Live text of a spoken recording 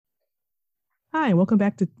Hi, and welcome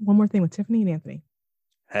back to One More Thing with Tiffany and Anthony.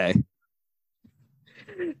 Hey,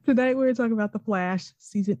 Tonight we're talking about The Flash,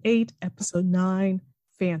 Season 8, Episode 9,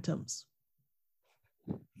 Phantoms.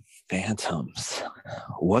 phantoms.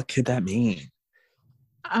 What could that mean?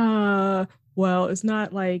 Uh, well, it's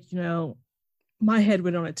not like, my head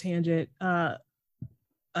went on a tangent. A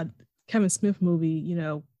Kevin Smith movie,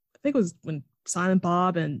 I think it was when Silent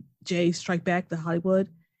Bob and Jay strike back to Hollywood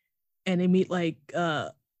and they meet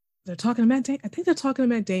they're talking to I think they're talking to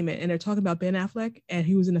Matt Damon and they're talking about Ben Affleck and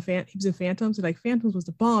he was in Phantoms and like Phantoms was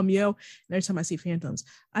the bomb, yo. And every time I see Phantoms,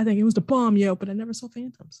 I think it was the bomb, yo, but I never saw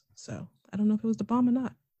Phantoms. So I don't know if it was the bomb or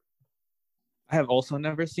not. I have also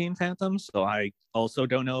never seen Phantoms, so I also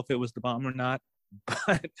don't know if it was the bomb or not,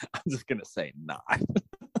 but I'm just going to say not.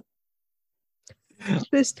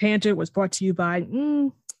 This tangent was brought to you by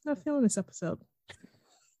not feeling this episode.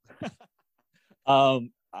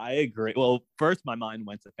 I agree. Well, first my mind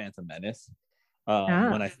went to Phantom Menace.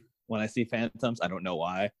 Ah. When I see Phantoms, I don't know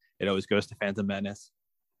why. It always goes to Phantom Menace.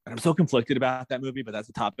 And I'm so conflicted about that movie, but that's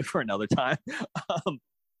a topic for another time. um,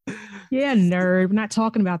 Yeah, nerd. We're not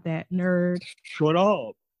talking about that. Nerd. Shut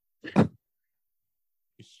up.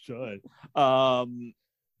 You should.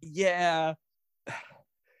 Yeah,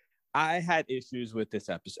 I had issues with this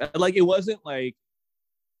episode. Like, it wasn't like,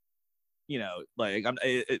 like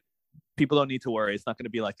people don't need to worry. It's not going to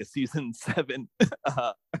be like a season 7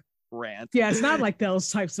 rant. Yeah, it's not like those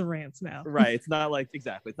types of rants now. Right. It's not like,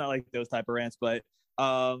 exactly. It's not like those type of rants, but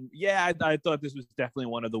yeah, I thought this was definitely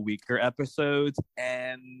one of the weaker episodes,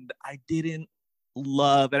 and I didn't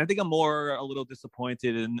love, and I think I'm more a little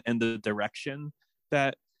disappointed in the direction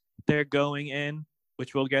that they're going in,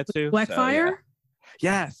 which we'll get to. Blackfire?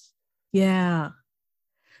 Yeah. Yes. Yeah.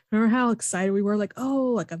 Remember how excited we were? Like,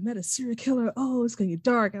 oh, like I met a serial killer. Oh, it's gonna get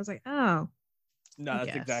dark. I was like, oh, No,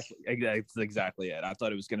 that's exactly it. I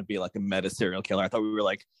thought it was going to be like a meta serial killer. I thought we were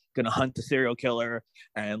like going to hunt the serial killer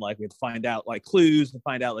and like we'd find out like clues and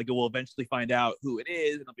find out like we'll eventually find out who it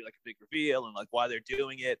is and it'll be like a big reveal and like why they're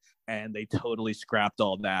doing it. And they totally scrapped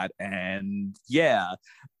all that. And yeah,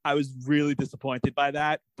 I was really disappointed by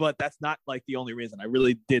that. But that's not like the only reason. I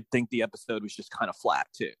really did think the episode was just kind of flat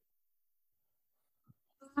too.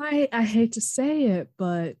 I hate to say it,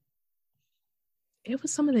 but it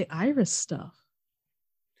was some of the Iris stuff.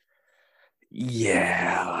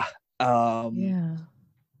 Yeah. Yeah.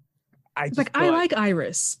 I It's just like I thought, like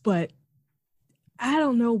Iris, but I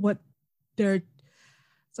don't know what they're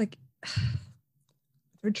it's like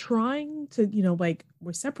they're trying to, like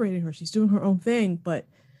we're separating her. She's doing her own thing, but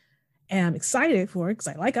and I'm excited for it because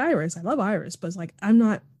I like Iris. I love Iris, but it's like I'm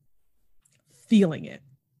not feeling it,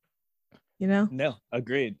 you know? no,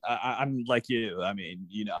 agreed. I'm like you. I mean,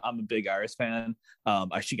 I'm a big Iris fan.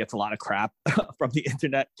 She gets a lot of crap from the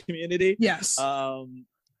internet community. Yes. Like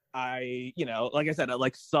I said, I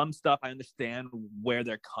like some stuff. I understand where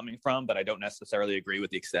they're coming from, but I don't necessarily agree with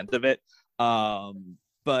the extent of it.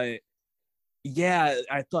 But yeah,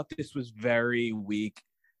 I thought this was very weak,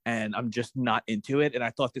 and I'm just not into it. And I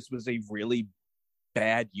thought this was a really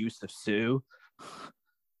bad use of Sue.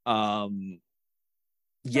 Um,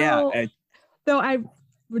 yeah, So though I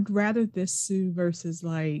would rather this Sue versus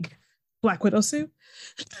like Black Widow Sue.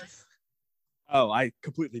 Oh, I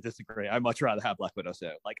completely disagree. I much rather have Black Widow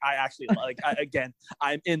Sue. Like, I actually like. Again,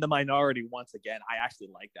 I'm in the minority once again. I actually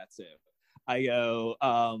like that Sue. I go,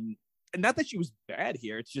 and not that she was bad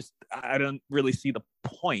here. It's just I don't really see the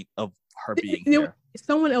point of her being here.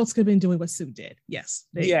 Someone else could have been doing what Sue did. Yes.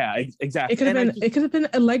 Yeah, exactly. It could have been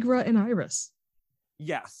Allegra and Iris.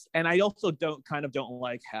 Yes, and I also don't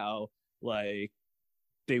like how like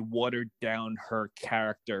they watered down her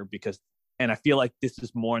character because, and I feel like this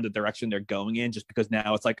is more in the direction they're going in just because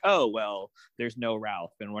now it's like, oh well, there's no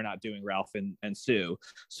Ralph and we're not doing Ralph and Sue,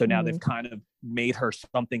 so now they've kind of made her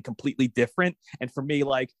something completely different. And for me,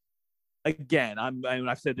 like, again,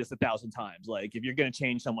 I've said this 1,000 times, like if you're going to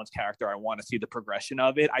change someone's character, I want to see the progression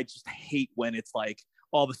of it. I just hate when it's like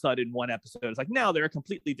all of a sudden one episode is like now they're a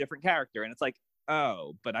completely different character and it's like,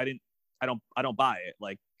 oh, but I don't buy it.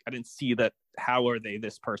 Like, I didn't see that. How are they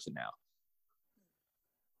this person now?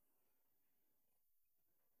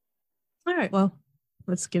 All right, well,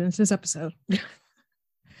 let's get into this episode.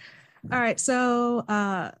 All right,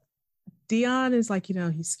 so Dion is like,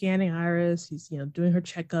 he's scanning Iris, he's, doing her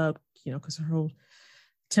checkup, because of her whole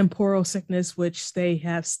temporal sickness, which they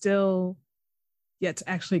have still yet to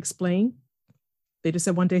actually explain. They just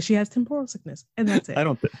said one day she has temporal sickness, and that's it. I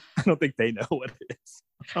don't think they know what it is.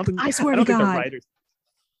 I swear to God,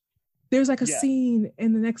 there's like a scene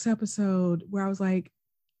in the next episode where I was like,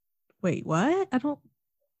 wait, what? What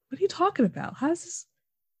are you talking about? How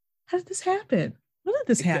did this happen? When did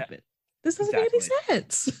this happen? This doesn't make any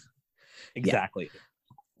sense. Exactly. Yeah.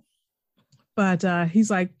 But he's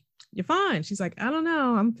like, you're fine. She's like, I don't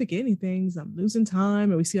know. I'm forgetting things. I'm losing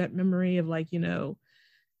time. And we see that memory of like,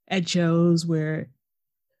 at Joe's where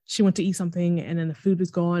she went to eat something and then the food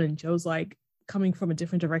is gone and Joe's like coming from a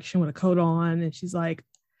different direction with a coat on. And she's like,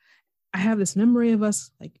 I have this memory of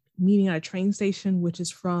us like meeting at a train station, which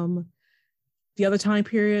is from the other time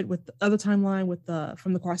period with the other timeline with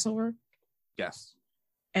from the crossover. Yes.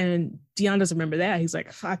 And Dion doesn't remember that. He's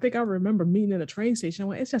like, I think I remember meeting at a train station.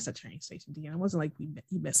 Well, it's just a train station, Dion. It wasn't like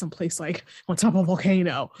you met someplace like on top of a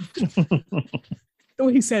volcano. The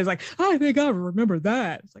way he says, like, I think I remember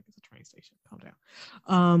that. It's like, it's a train station. Calm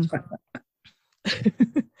down.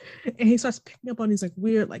 And he starts picking up on these like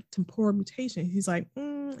weird like temporal mutations. He's like,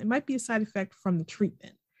 it might be a side effect from the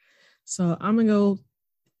treatment. So I'm gonna go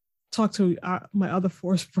talk to my other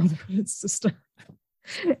Force brother and sister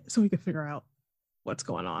so we can figure out what's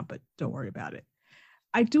going on, but don't worry about it.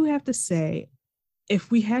 I do have to say,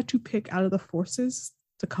 if we had to pick out of the Forces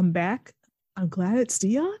to come back, I'm glad it's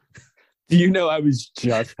Dion. Do you know, I was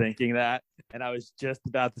just thinking that, and I was just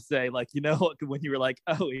about to say, like, when you were like,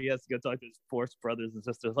 oh, he has to go talk to his Force brothers and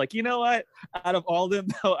sisters, like, you know what? Out of all of them,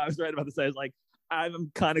 though, I was right about to say, I was like,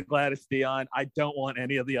 I'm kind of glad it's Dion. I don't want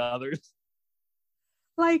any of the others.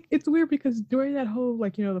 Like, it's weird because during that whole,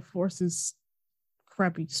 like, the Forces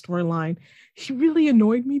crappy storyline, he really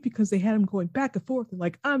annoyed me because they had him going back and forth and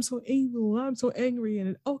like, I'm so evil, I'm so angry,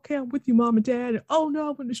 and okay, I'm with you, mom and dad, and oh no,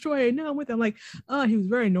 I'm gonna destroy it, now I'm with them. Like, he was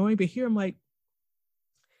very annoying, but here I'm like,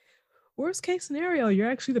 worst case scenario, you're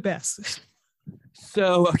actually the best.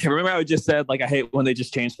 So, okay, remember I just said, like, I hate when they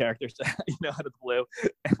just change characters, out of the blue.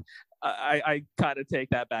 I kind of take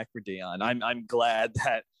that back for Dion. I'm glad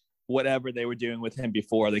that whatever they were doing with him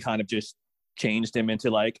before, they kind of just changed him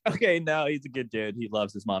into like, okay, no, he's a good dude. He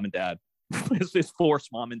loves his mom and dad, his Force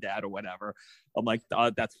mom and dad or whatever. I'm like,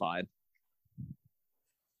 that's fine.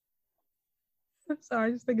 I'm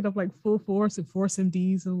sorry, just thinking of like Full Force and Force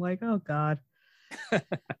MDs and like, oh God.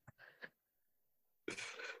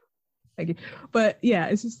 Thank you. But yeah,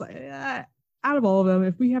 it's just like, out of all of them,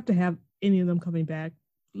 if we have to have any of them coming back,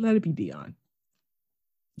 let it be Dion.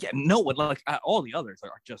 Yeah, no one, like, all the others are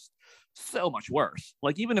just so much worse.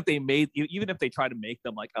 Like, even if they try to make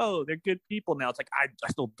them like, oh, they're good people now, it's like, I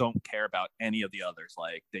still don't care about any of the others.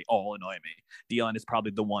 Like, they all annoy me. Dion is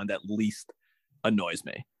probably the one that least annoys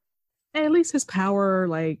me. And at least his power,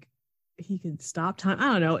 like, he can stop time.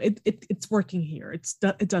 I don't know. It's working here. It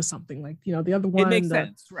does something. Like, the other one, it makes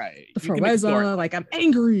sense, right? The Fereza, like, I'm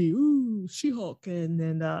angry. Ooh, She-Hulk, and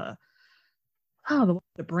then the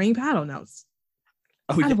brain. I don't know.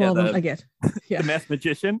 Oh, yeah, all them, I get. Yeah. The math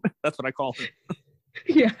magician. That's what I call him.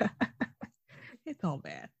 Yeah. It's all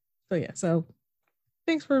bad. So yeah. So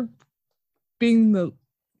thanks for being the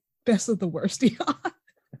best of the worst, Dion.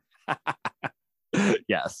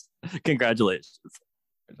 Yes. Congratulations.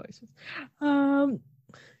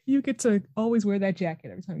 You get to always wear that jacket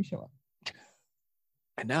every time you show up.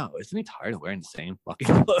 I know. Isn't he tired of wearing the same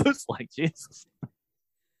fucking clothes? Like, Jesus.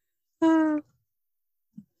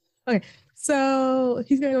 Okay, so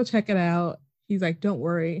he's gonna go check it out. He's like, don't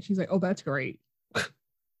worry. And she's like, oh, that's great.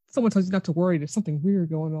 Someone tells you not to worry. There's something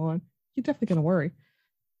weird going on. You're definitely gonna worry.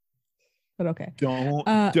 But okay.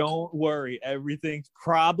 Don't worry. Everything's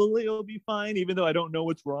probably will be fine, even though I don't know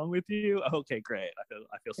what's wrong with you. Okay, great.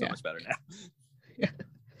 I feel so much better now.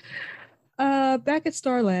 Yeah. Back at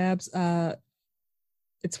Star Labs,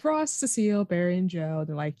 it's Frost, Cecile, Barry, and Joe.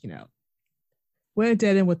 They're like, we're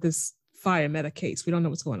dead end with this fire meta case. We don't know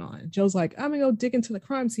what's going on. Joe's like, I'm gonna go dig into the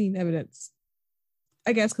crime scene evidence,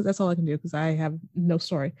 I guess, because that's all I can do because I have no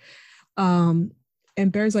story.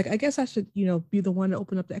 And Barry's like, I guess I should, be the one to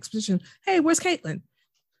open up the exposition. Hey, where's Caitlin?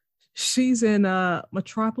 She's in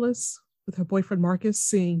Metropolis with her boyfriend Marcus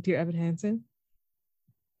seeing Dear Evan Hansen.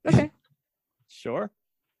 Okay. Sure.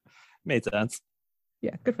 Made sense.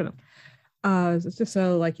 Yeah, good for them. It's just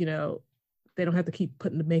so like, they don't have to keep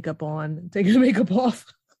putting the makeup on and taking the makeup off.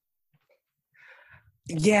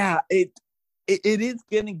 Yeah, it is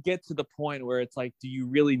gonna get to the point where it's like, do you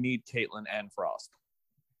really need Caitlin and Frost?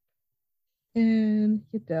 And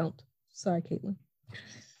you don't. Sorry, Caitlin.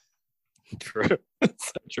 True.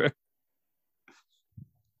 So true.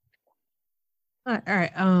 All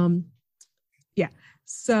right. Yeah.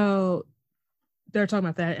 So they're talking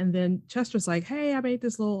about that, and then Chester's like, "Hey, I made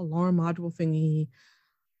this little alarm module thingy,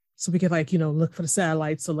 so we could look for the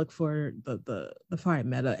satellites to look for the fire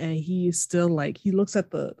meta." And he's still like, he looks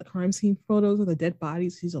at the crime scene photos of the dead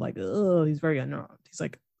bodies. He's like, "Oh," he's very unnerved. He's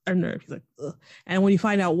like, unnerved. He's like, "Ugh." And when you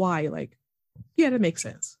find out why, you're like, yeah, that makes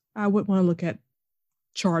sense. I wouldn't want to look at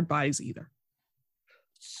charred bodies either.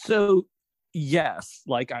 So Yes,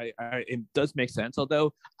 like I it does make sense.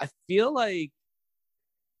 Although I feel like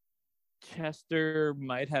Chester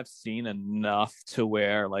might have seen enough to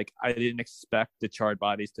where like I didn't expect the charred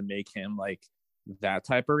bodies to make him like that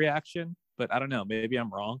type of reaction. But I don't know. Maybe I'm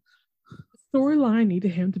wrong. Storyline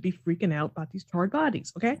needed him to be freaking out about these charred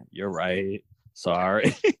bodies. Okay, You're right.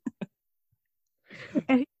 Sorry.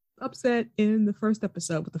 and he's upset in the first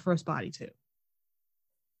episode with the first body too.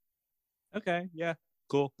 Okay. Yeah.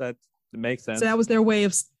 Cool. That makes sense. So that was their way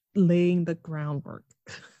of laying the groundwork.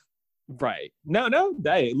 Right. No, no.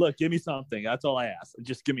 Hey, look, give me something. That's all I ask.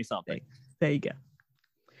 Just give me something. There you go.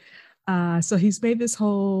 So he's made this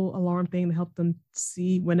whole alarm thing to help them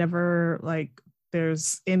see whenever like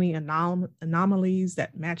there's any anomalies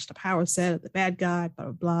that match the power set of the bad guy, blah,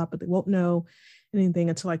 blah, blah, but they won't know anything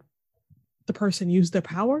until like the person used their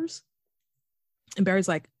powers. And Barry's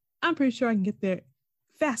like, I'm pretty sure I can get there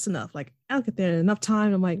fast enough. Like, I'll get there in enough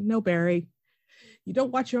time. I'm like, no, Barry, you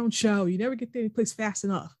don't watch your own show. You never get there any place fast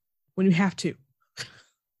enough when you have to.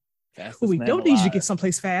 When we don't need you to get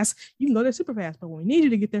someplace fast, you can go there super fast. But when we need you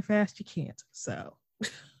to get there fast, you can't. So,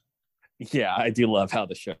 yeah, I do love how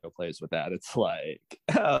the show plays with that. It's like,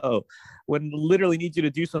 oh, when literally needs you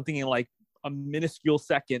to do something in like a minuscule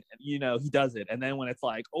second, you know, he does it. And then when it's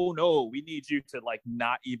like, oh no, we need you to like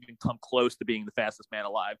not even come close to being the fastest man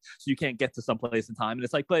alive, so you can't get to some place in time. And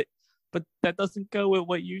it's like, but that doesn't go with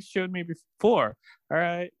what you showed me before. All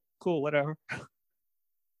right, cool, whatever.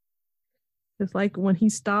 it's like when he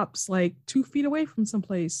stops like 2 feet away from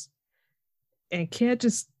someplace and can't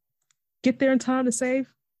just get there in time to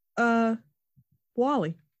save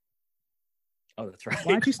Wally. Oh, that's right.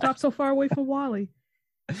 Why'd you stop so far away from Wally?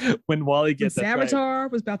 When Wally gets when Savitar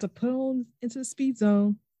was about to put on into the speed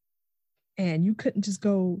zone, and you couldn't just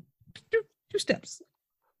go 2 steps.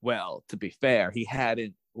 Well, to be fair, he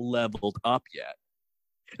hadn't leveled up yet.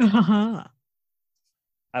 Uh-huh.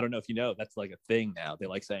 I don't know if you know, that's like a thing now. They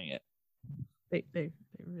like saying it. They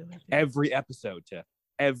really do. Every episode, Tiff.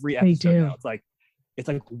 Every episode They do. now. It's like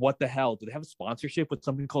what the hell? Do they have a sponsorship with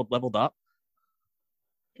something called Leveled Up?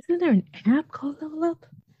 Isn't there an app called Level Up?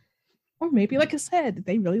 Or maybe, like I said,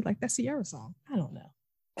 they really like that Sierra song. I don't know.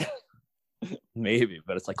 Maybe,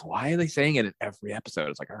 but it's like, why are they saying it in every episode?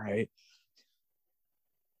 It's like, all right.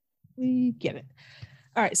 We get it.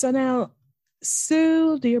 All right, so now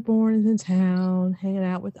Sue Dearborn is in town hanging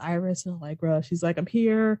out with Iris and Allegra. She's like, I'm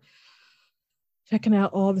here checking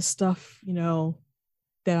out all the stuff, you know,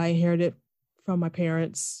 that I inherited from my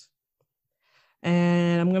parents.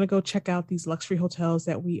 And I'm going to go check out these luxury hotels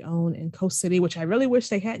that we own in Coast City, which I really wish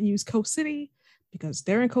they hadn't used Coast City, because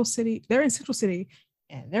they're in Coast City, they're in Central City,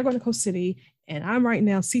 and they're going to Coast City. And I'm right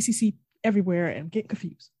now CCC everywhere and I'm getting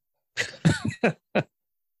confused.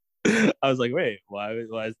 I was like, wait, why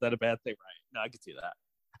is that a bad thing? Right. No, I can see that.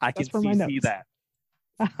 I can see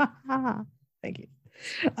that. Thank you.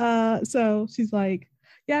 So she's like,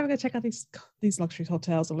 yeah, I'm gonna check out these luxury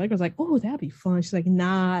hotels. And Allegra's like, oh, that'd be fun. She's like,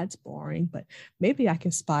 nah, it's boring, but maybe I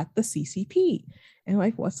can spot the CCP. And I'm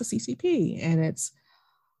like, what's the CCP? And it's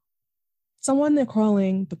someone they're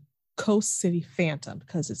calling the Coast City Phantom,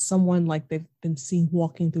 because it's someone like they've been seen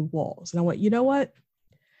walking through walls. And I went, you know what?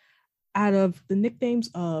 Out of the nicknames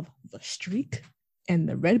of the Streak and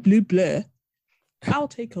the Red Blue Blur, I'll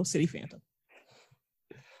take Coast City Phantom.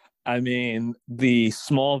 I mean, the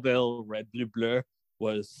Smallville Red Blue Blur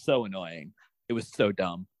was so annoying. It was so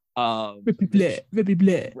dumb. Red Blue Blur, Red Blue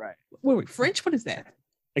Blur. Right. Wait, French? What is that?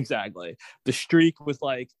 Exactly. The Streak was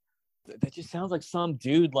like, that just sounds like some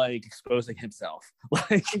dude like exposing himself.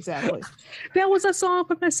 Like, exactly. That was a song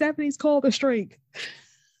from the 70s called The Streak.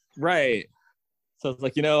 Right. So it's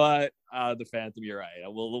like, you know what? The Phantom, you're right.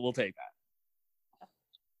 We'll take that.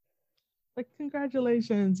 Like,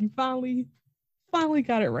 congratulations. You finally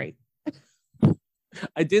got it right.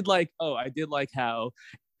 I did like how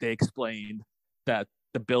they explained that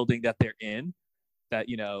the building that they're in, that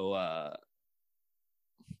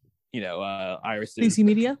Iris DC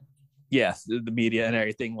Media. Yes, the media and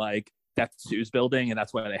everything, like that's Sue's building, and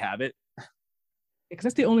that's why they have it. Because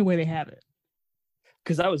that's the only way they have it.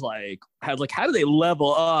 Because I was like, how do they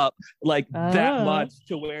level up like that much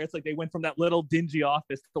to where it's like they went from that little dingy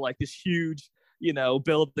office to like this huge,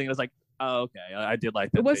 building? I was like, oh, okay, I did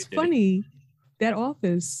like that. It was funny. That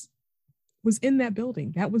office was in that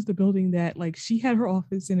building. That was the building that like she had her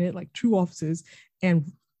office in it, like 2 offices,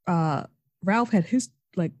 and Ralph had his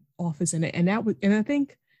like office in it, and I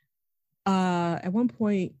think at one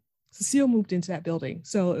point Cecile moved into that building,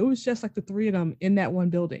 so it was just like the 3 of them in that one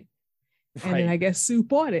building. Right. And then I guess Sue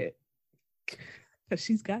bought it because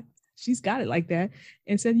she's got it like that,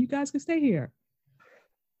 and said, you guys can stay here.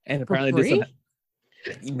 And apparently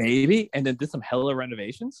Maybe, and then did some hella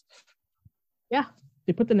renovations. Yeah,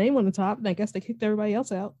 they put the name on the top, and I guess they kicked everybody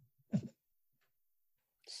else out.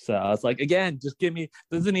 So I was like, again, just give me.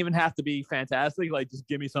 Doesn't even have to be fantastic. Like, just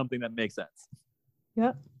give me something that makes sense.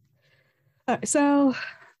 Yep. So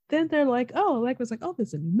then they're like, oh, like was like, oh,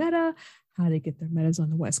 there's a new meta. How do they get their metas on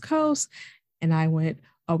the West Coast? And I went,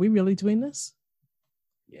 are we really doing this?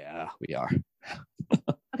 Yeah, we are.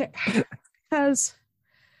 Okay, because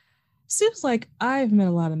seems like I've met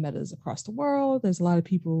a lot of metas across the world. There's a lot of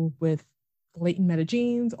people with latent meta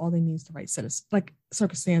genes. All they need is the right set of like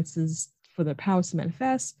circumstances for their powers to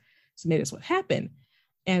manifest. So maybe that's what happened.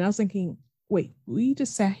 And I was thinking, wait, we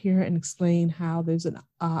just sat here and explained how there's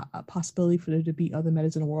a possibility for there to be other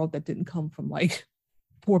metas in the world that didn't come from like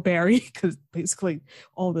poor Barry, because basically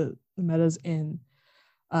all the metas in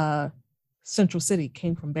Central City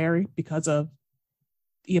came from Barry because of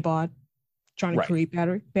Eobard trying to create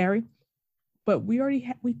Barry. But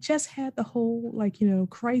we just had the whole like,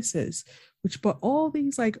 crisis, which brought all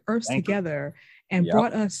these like Earths together and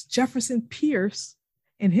brought us Jefferson Pierce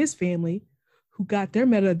and his family, who got their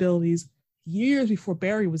meta abilities years before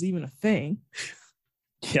Barry was even a thing.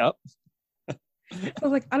 Yep. I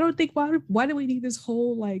was like, I don't think why do we need this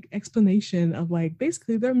whole like explanation of like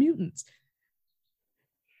basically they're mutants?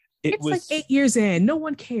 It's like 8 years in, no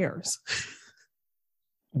one cares.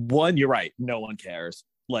 One, you're right, no one cares.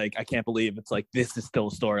 Like, I can't believe it's like this is still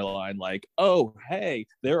a storyline. Like, oh, hey,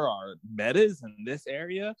 there are metas in this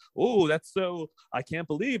area. Oh, that's so, I can't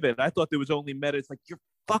believe it. I thought there was only metas. Like, you're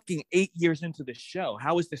fucking 8 years into the show.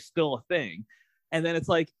 How is this still a thing? And then it's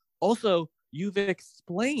like, also, you've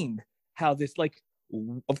explained how this, like,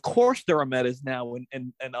 of course there are metas now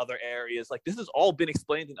in other areas. Like, this has all been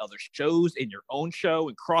explained in other shows, in your own show,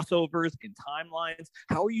 in crossovers, in timelines.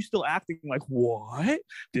 How are you still acting like, what?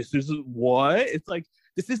 This isn't what? It's like,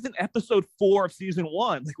 this isn't episode 4 of season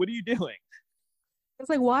 1. Like, what are you doing? It's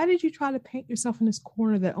like, why did you try to paint yourself in this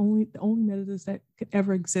corner that the only metas that could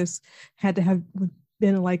ever exist had to have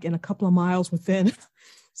been like in a couple of miles within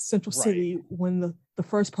Central City when the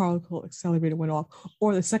first particle accelerator went off,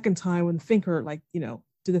 or the second time when the thinker did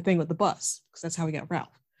the thing with the bus, because that's how we got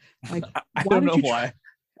Ralph. Like, I don't know why.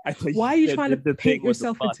 Why are you trying to paint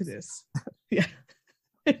yourself into this? Yeah.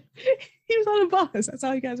 He was on the bus. That's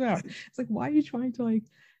how you guys are. It's like, why are you trying to like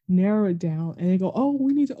narrow it down? And they go, oh,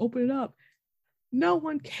 we need to open it up. No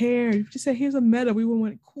one cared. You just say, here's a meta. We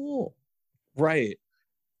went cool. Right.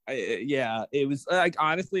 Yeah. It was like,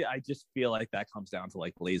 honestly, I just feel like that comes down to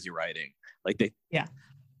like lazy writing. Like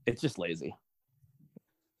it's just lazy.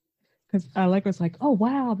 Because Allegra's like, oh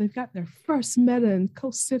wow, they've got their first meta in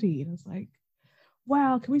Coast City. And I was like,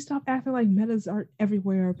 wow, can we stop acting like metas aren't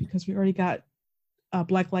everywhere, because we already got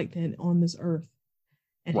Black Lightning on this Earth,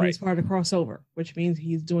 and he's part of the crossover, which means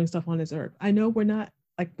he's doing stuff on this Earth. I know we're not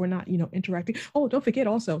interacting. Oh, don't forget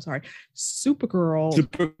also, sorry, Supergirl.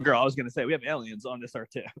 I was gonna say, we have aliens on this Earth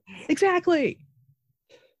too. Exactly.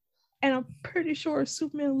 And I'm pretty sure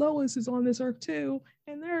Superman and Lois is on this Earth too,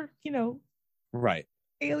 and they're right,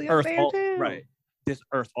 aliens Earth there too. Right, this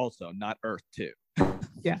Earth also, not Earth 2.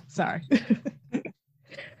 Yeah, sorry.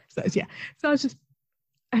 So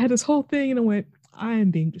I had this whole thing and I went, I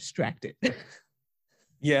am being distracted.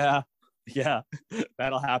 Yeah,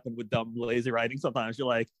 that'll happen with dumb lazy writing. Sometimes you're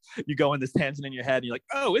like, you go in this tangent in your head and you're like,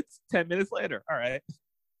 oh, it's 10 minutes later. All right,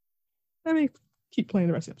 let me keep playing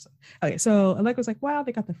the rest of the episode. Okay, so Allegra's like, wow,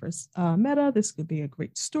 they got the first meta. This could be a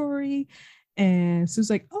great story. And Sue's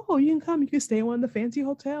like, oh, you can come. You can stay in one of the fancy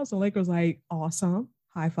hotels. Allegra's like, awesome.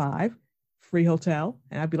 High five. Free hotel.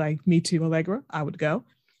 And I'd be like, me too, Allegra. I would go.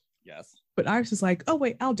 Yes. But Iris is like, oh,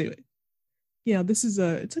 wait, I'll do it. Yeah, it's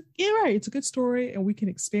a good story, and we can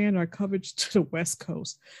expand our coverage to the West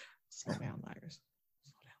Coast. Slow down, Iris.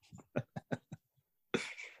 Slow down.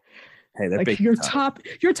 Hey, they're like your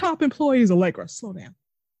top employee is Allegra. Slow down.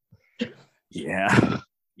 Yeah.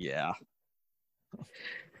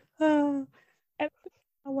 And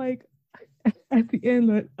I'm like, at the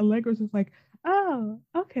end, Allegra's just like, oh,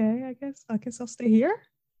 okay, I guess I'll stay here.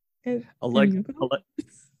 And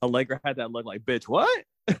Allegra had that look like, bitch, what?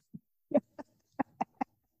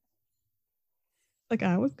 Like,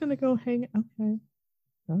 I was gonna go hang.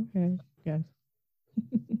 Okay, yes.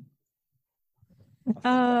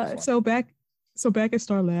 So back at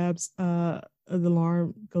Star Labs, the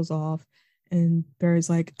alarm goes off, and Barry's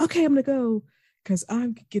like, okay, I'm gonna go because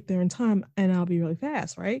I'm gonna get there in time, and I'll be really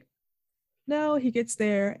fast, right? No, he gets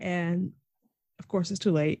there, and of course it's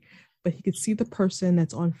too late. But he could see the person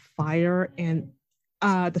that's on fire, and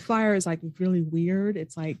the fire is like really weird.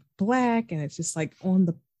 It's like black, and it's just like on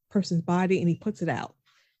the person's body, and he puts it out.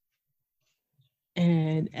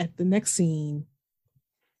 And at the next scene,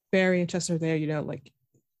 Barry and Chester are there, like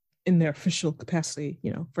in their official capacity,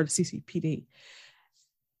 for the CCPD.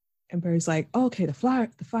 And Barry's like, oh, okay, the fire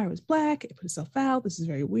was black. It put itself out. This is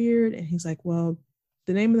very weird. And he's like, well,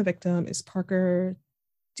 the name of the victim is Parker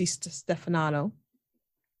DiStefano.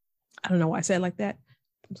 I don't know why I said it like that.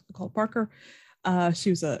 I'm just gonna call her Parker. She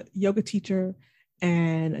was a yoga teacher.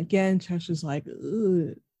 And again, Chester's like,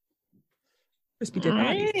 ugh. Crispy dead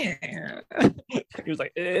body. He was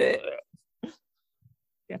like, ugh.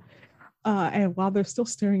 Yeah. And while they're still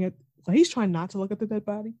staring at, well, he's trying not to look at the dead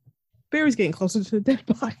body. Barry's getting closer to the dead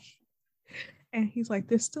body. And he's like,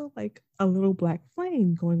 there's still like a little black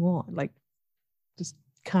flame going on, like just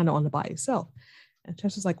kind of on the body itself. And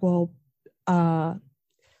Chester's like, well,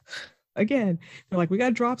 again, they're like, we got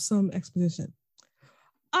to drop some exposition.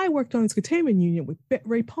 I worked on this containment unit with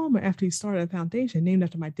Ray Palmer after he started a foundation named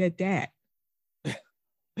after my dead dad.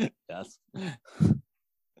 Yes.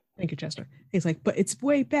 Thank you, Chester. He's like, but it's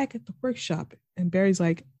way back at the workshop. And Barry's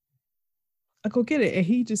like, I'll go get it. And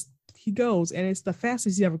he goes, and it's the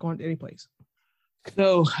fastest he's ever gone to any place.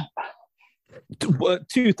 So,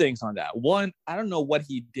 two things on that. One, I don't know what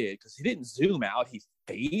he did because he didn't zoom out. He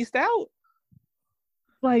phased out.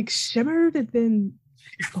 Like shimmered and then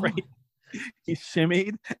right. He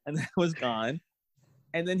shimmied and then was gone.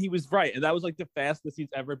 And then he was right. And that was like the fastest he's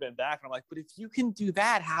ever been back. And I'm like, but if you can do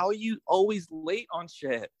that, how are you always late on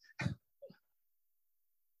shit?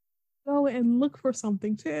 Go and look for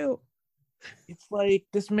something too. It's like,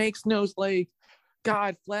 this makes no, like,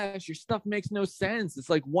 God, Flash, your stuff makes no sense. It's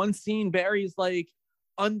like one scene, Barry's like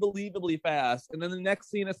unbelievably fast. And then the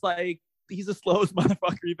next scene, it's like, he's the slowest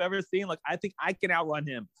motherfucker you've ever seen. Like, I think I can outrun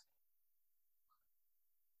him.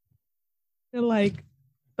 They're like,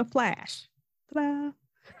 the Flash. Ta-da.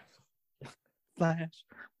 Flash.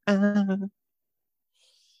 We're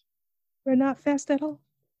not fast at all.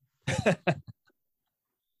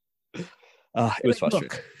 It was frustrating.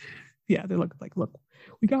 Look. Yeah, they're like, look,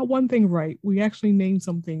 we got one thing right. We actually named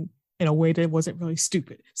something in a way that wasn't really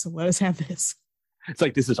stupid. So let us have this. It's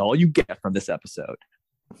like, this is all you get from this episode.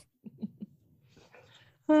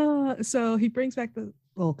 So he brings back the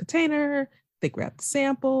little container. They grab the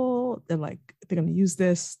sample. They're like, they're going to use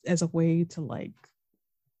this as a way to like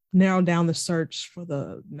narrow down the search for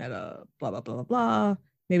the meta, blah, blah, blah, blah, blah.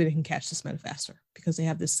 Maybe they can catch this meta faster because they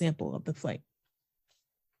have this sample of the flame.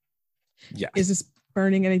 Yeah. Is this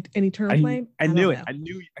burning an eternal flame? I knew it. I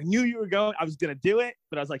knew you were going. I was going to do it,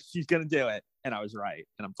 but I was like, she's going to do it. And I was right.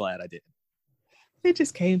 And I'm glad I did. It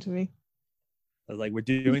just came to me. I was like, we're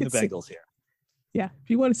doing the Bengals here. Yeah. If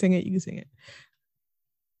you want to sing it, you can sing it.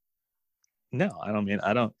 No, I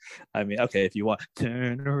mean, okay, if you want,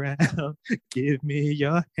 turn around, give me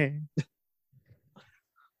your hand.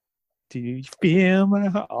 Do you feel my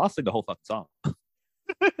heart? I'll sing the whole fucking song.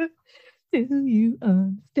 Do you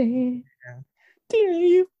understand? Do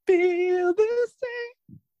you feel the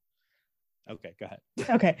same? Okay, go ahead.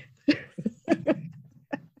 Okay.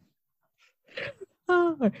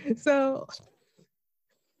 So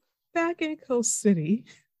back in Coast City,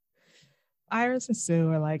 Iris and Sue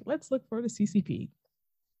are like, let's look for the CCP.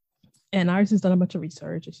 And Iris has done a bunch of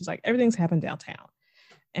research and she's like, everything's happened downtown.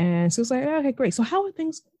 And Sue's like, okay, great. So how are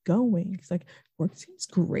things going? He's like, work seems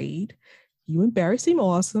great. You and Barry seem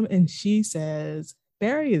awesome. And she says,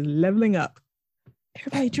 Barry is leveling up.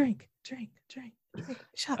 Everybody drink.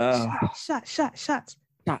 Shots.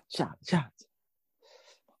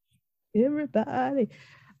 Everybody.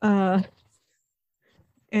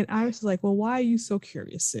 And Iris is like, well, why are you so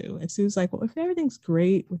curious, Sue? And Sue's like, well, if everything's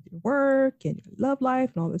great with your work and your love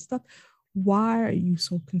life and all this stuff, why are you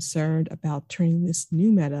so concerned about turning this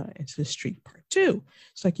new meta into the Street Part 2?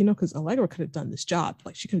 She's like, because Allegra could have done this job.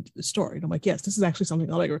 Like, she could have done the story. And I'm like, yes, this is actually something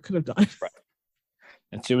Allegra could have done. Right.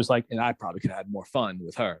 And she was like, and I probably could have had more fun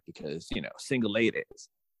with her because, single ladies.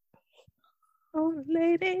 All the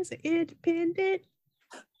ladies are independent.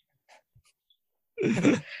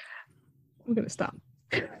 I'm going to stop.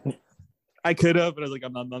 I could have, but I was like,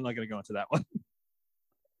 I'm not going to go into that one.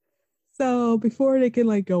 So before they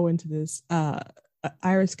can go into this,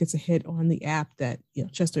 Iris gets a hit on the app that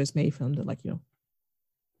Chester has made for them to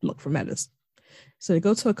look for metas. So they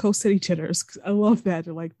go to a Coast City Jitters. I love that.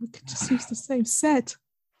 They're like, we could just use the same set.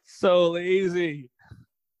 So lazy.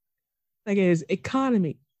 Like, it is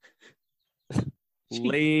economy.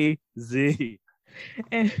 Lazy.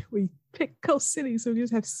 And we picked Coast City, so we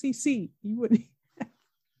just have CC. You wouldn't.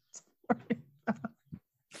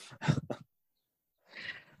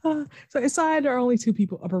 So inside there are only two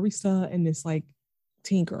people, a barista and this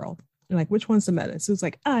teen girl. And which one's the meta? So it's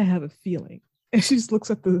like, I have a feeling. And she just looks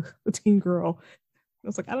at the teen girl. I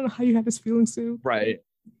was like, I don't know how you have this feeling, Sue. Right.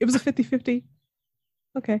 It was a 50-50.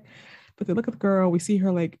 Okay. But they look at the girl. We see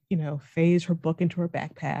her, like, phase her book into her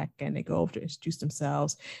backpack, and they go over to introduce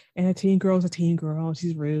themselves. And a teen girl's a teen girl. And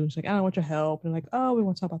she's rude. She's like, I don't want your help. And they're like, oh, we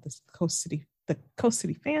want to talk about the Coast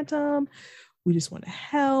City Phantom. We just want to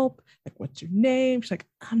help. Like, what's your name? She's like,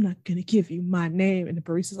 I'm not gonna give you my name. And the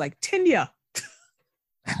barista's like, Tenya.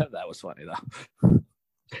 That was funny though.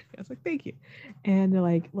 I was like, thank you. And they're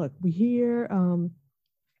like, look, we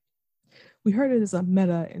heard it as a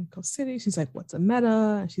meta in Coast City. She's like, what's a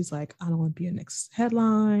meta? And she's like, I don't want to be a next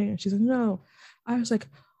headline. And she's like, no. I was like,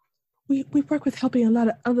 we work with helping a lot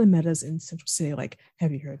of other metas in Central City. Like,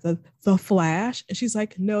 have you heard the Flash? And she's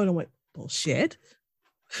like, no. And I went, bullshit.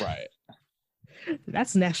 Right.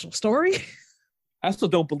 That's a national story. I still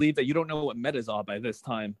don't believe that you don't know what metas are by this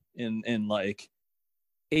time in like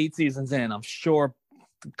 8 seasons in. I'm sure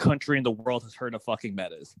the country and the world has heard of fucking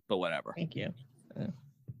metas, but whatever. Thank you.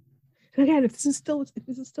 Again, if this is still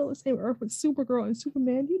the same Earth with Supergirl and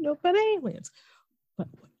Superman, about aliens. But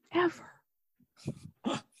whatever.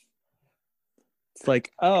 It's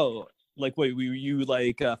like, oh, like, wait, were you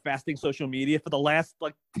like fasting social media for the last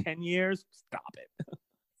like 10 years? Stop it.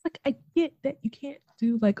 Like, I get that you can't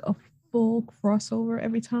do like a full crossover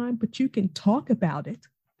every time, but you can talk about it.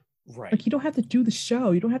 Right. Like, you don't have to do the show.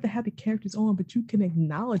 You don't have to have the characters on, but you can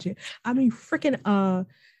acknowledge it. I mean, freaking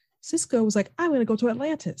Cisco was like, I'm going to go to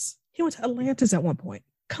Atlantis. He went to Atlantis at one point.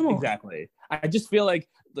 Come on. Exactly. I just feel like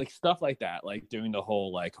stuff like that, like doing the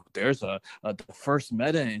whole like there's the first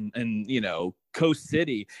meta in Coast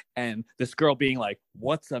City, and this girl being like,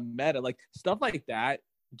 what's a meta? Like stuff like that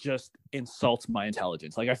just insults my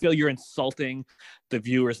intelligence. Like I feel you're insulting the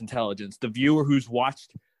viewer's intelligence. The viewer who's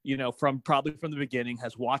watched from the beginning,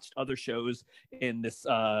 has watched other shows in this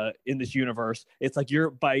universe. It's like you're,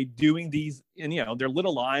 by doing these, and they're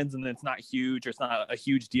little lines and it's not huge, or it's not a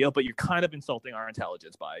huge deal, but you're kind of insulting our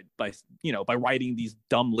intelligence by writing these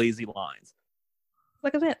dumb, lazy lines.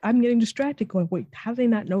 Like I said, I'm getting distracted going, wait, how do they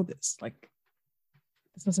not know this? Like,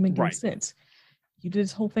 this doesn't make any sense. You did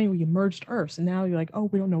this whole thing where you merged Earths, and now you're like, oh,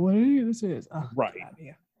 we don't know what any of this is. Oh, right.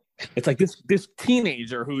 It's like this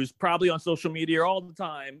teenager who's probably on social media all the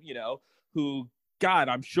time, who, God,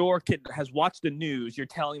 I'm sure has watched the news. You're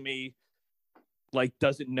telling me, like,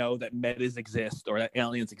 doesn't know that metas exist or that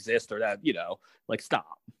aliens exist or that, like,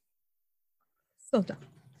 stop. So dumb.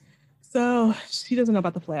 So she doesn't know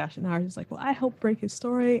about the Flash, and Iris is like, well, I helped break his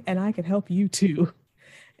story, and I can help you too.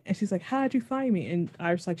 And she's like, how'd you find me? And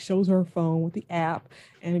Iris like shows her phone with the app,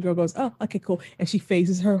 and the girl goes, oh, okay, cool. And she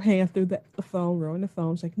phases her hand through the phone, rolling the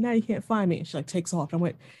phone. She's like, now you can't find me. And she like takes off. And I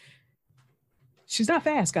went, she's not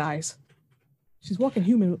fast, guys. She's walking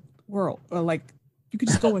human world. Or like, you could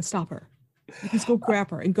just go and stop her. You could just go grab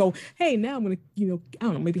her and go, hey, now I'm going to, I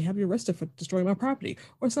don't know, maybe have you arrested for destroying my property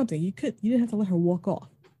or something. You didn't have to let her walk off.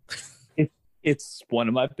 It's one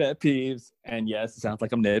of my pet peeves, and yes, it sounds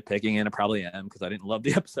like I'm nitpicking, and I probably am because I didn't love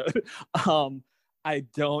the episode. I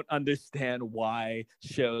don't understand why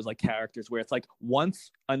shows like characters where it's like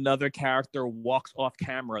once another character walks off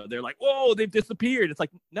camera, they're like, whoa, they've disappeared. It's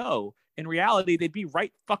like, no, in reality, they'd be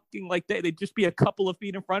right fucking like they'd just be a couple of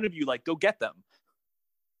feet in front of you. Like, go get them.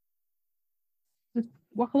 Just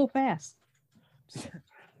walk a little fast. It's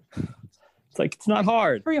like, it's not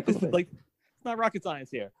hard. Hurry up a bit. Like, it's not rocket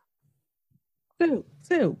science here.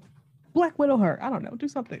 Sue, Black Widow her. I don't know. Do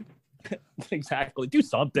something. Exactly. Do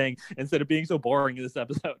something instead of being so boring in this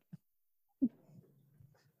episode. She's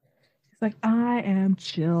like, I am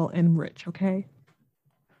chill and rich, okay?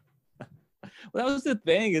 Well, that was the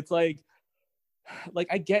thing. It's like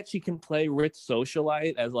I get she can play rich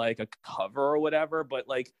socialite as like a cover or whatever, but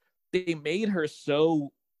like they made her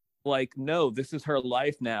so like, no, this is her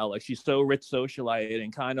life now. Like she's so rich socialite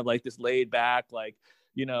and kind of like this laid back, like,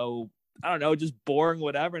 I don't know, just boring,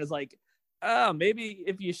 whatever. And it's like, oh, maybe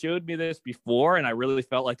if you showed me this before and I really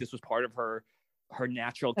felt like this was part of her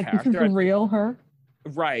natural like character. This is real her.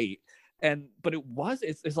 Right. But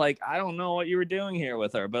it's like, I don't know what you were doing here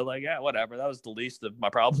with her, but like, yeah, whatever. That was the least of my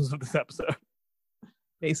problems with this episode.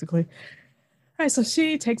 Basically. All right, so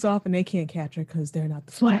she takes off and they can't catch her because they're not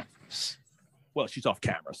the Flash. Well, she's off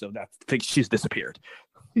camera, so she's disappeared.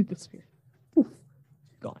 She's disappeared. Oof.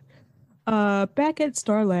 Gone. Back at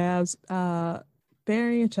Star Labs,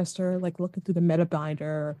 Barry and Chester like looking through the meta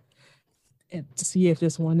binder and to see if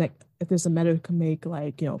there's a meta that can make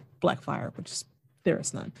like Blackfire, which is there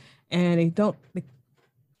is none, and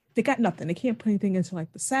they got nothing. They can't put anything into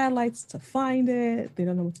like the satellites to find it. They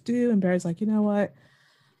don't know what to do. And Barry's like, you know what?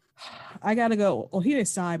 I gotta go. Well, he didn't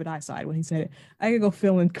sigh, but I sighed when he said it. I gotta go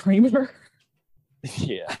fill in Kramer.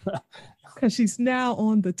 Yeah, because she's now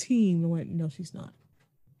on the team. I went, no, she's not.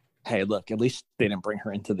 Hey, look, at least they didn't bring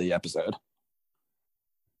her into the episode.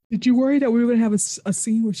 Did you worry that we were gonna have a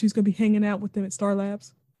scene where she's gonna be hanging out with them at Star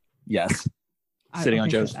Labs? Yes, sitting on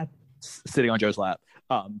Joe's lap.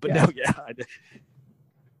 But yeah. No, yeah, I did.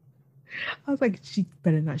 I was like, she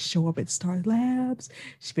better not show up at Star Labs.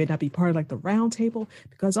 She better not be part of like the round table,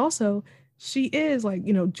 because also she is like,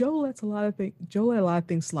 Joe let a lot of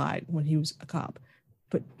things slide when he was a cop.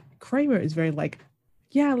 But Kramer is very like,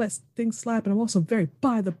 yeah, let things slide, but I'm also very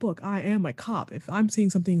by the book. I am a cop. If I'm seeing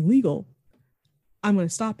something legal, I'm gonna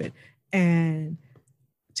stop it. And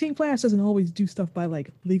Team Flash doesn't always do stuff by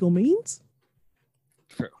like legal means.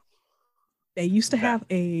 True. They used to have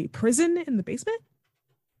a prison in the basement.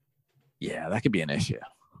 Yeah, that could be an issue.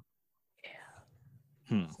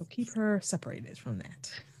 Yeah. So keep her separated from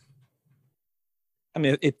that. I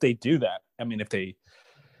mean, if they do that,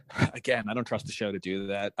 again, I don't trust the show to do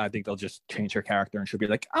that. I think they'll just change her character and she'll be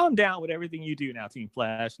like, I'm down with everything you do now, Team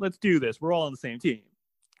Flash. Let's do this. We're all on the same team.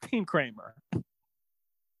 Team Kramer.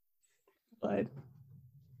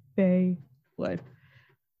 They would.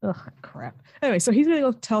 Ugh, crap. Anyway, so he's gonna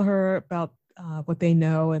go tell her about what they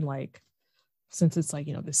know, and like, since it's like,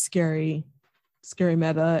 this scary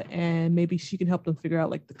meta, and maybe she can help them figure out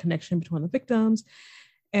like the connection between the victims.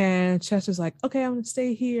 And Chester's like, okay, I'm gonna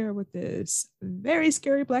stay here with this very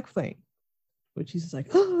scary Black Flame, which he's like,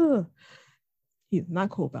 oh, he's not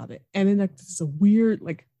cool about it. And then like, this is a weird,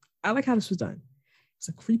 like, I like how this was done. It's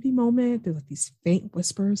a creepy moment. There's like these faint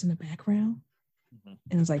whispers in the background. Mm-hmm.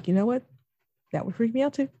 And I was like, you know what? That would freak me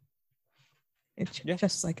out too. And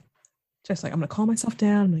Chester's like, I'm gonna calm myself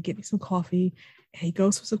down. I'm gonna get me some coffee. And he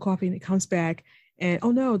goes for some coffee and it comes back. And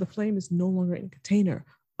oh no, the flame is no longer in a container.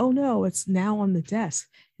 Oh no, it's now on the desk.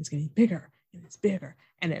 It's getting bigger and it's bigger.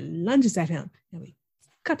 And it lunges at him. And we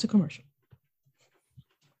cut to commercial.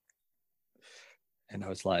 And I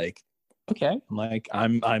was like, okay.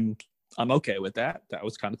 I'm okay with that. That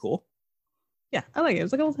was kind of cool. Yeah, I like it. It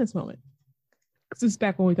was like a little tense moment. This is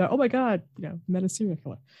back when we thought, oh my God, meta serial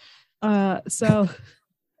killer. So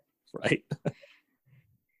right.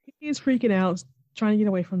 He's freaking out, trying to get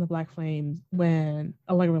away from the Black Flames, when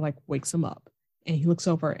Allegra like wakes him up, and he looks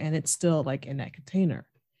over and it's still like in that container.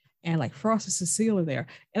 And like Frost and Cecile are there.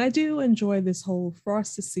 And I do enjoy this whole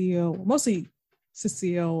Frost, Cecile, mostly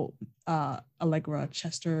Cecile, Allegra,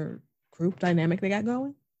 Chester group dynamic they got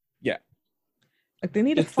going. Yeah. Like they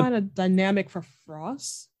need to find a dynamic for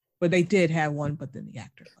Frost, but they did have one, but then the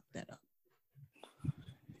actor fucked that up.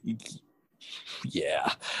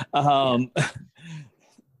 Yeah.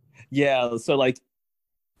 Yeah. So like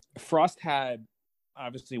Frost had,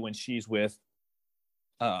 obviously when she's with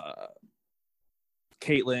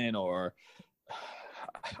Caitlin, or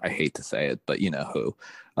I hate to say it, but you know who,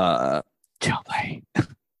 Jolie.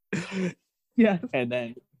 Yeah.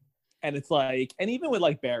 And it's like, and even with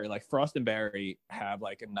like Barry, like Frost and Barry have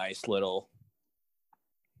like a nice little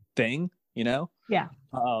thing, Yeah.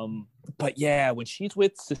 But yeah, when she's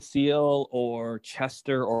with Cecile or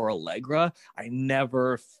Chester or Allegra, I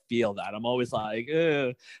never feel that. I'm always like,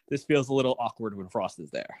 this feels a little awkward when Frost is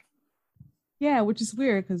there. Yeah, which is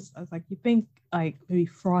weird, because I was like, you think like maybe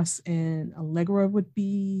Frost and Allegra would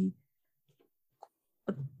be,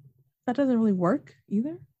 but that doesn't really work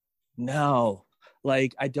either. No,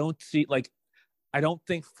 like I don't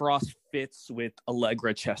think Frost fits with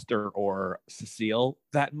Allegra, Chester, or Cecile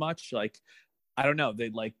that much. Like, I don't know.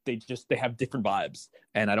 They have different vibes,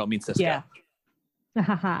 and I don't mean Cisco. Yeah.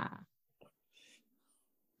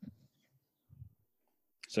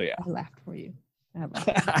 So yeah, I laughed for you.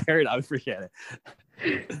 I heard. I appreciate it.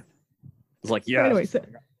 It's like, yeah. Anyway, so,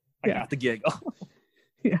 I got the giggle.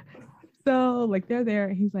 Yeah. So like they're there,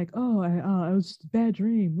 and he's like, "Oh, it was just a bad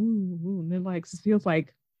dream." Ooh. And then like Cecile's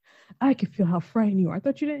like, "I can feel how frightened you are. I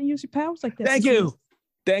thought you didn't use your powers like that."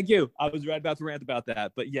 Thank you. I was right about to rant about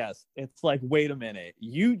that, but yes, it's like, wait a minute.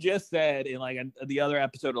 You just said in like the other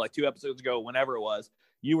episode, or like 2 episodes ago, whenever it was,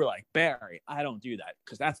 you were like, Barry, I don't do that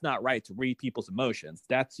because that's not right to read people's emotions.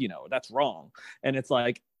 That's that's wrong. And it's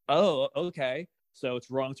like, oh, okay. So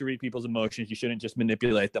it's wrong to read people's emotions. You shouldn't just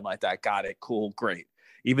manipulate them like that. Got it. Cool. Great.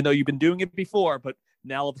 Even though you've been doing it before, but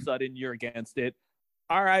now all of a sudden you're against it.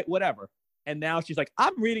 All right, whatever. And now she's like,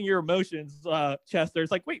 I'm reading your emotions, Chester.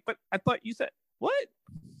 It's like, wait, but I thought you said, what?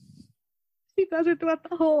 She does it throughout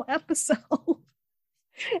the whole episode.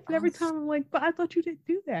 And every time I'm like, but I thought you didn't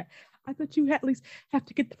do that. I thought you at least have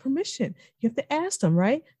to get the permission. You have to ask them,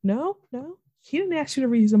 right? No. He didn't ask you to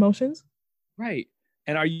read his emotions. Right.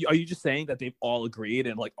 And are you just saying that they've all agreed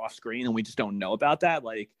and like off screen and we just don't know about that?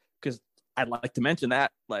 Like, because I'd like to mention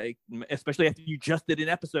that, like, especially after you just did an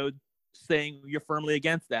episode saying you're firmly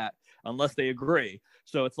against that unless they agree.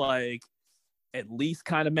 So it's like, at least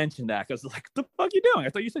kind of mention that, because like, the fuck you doing? I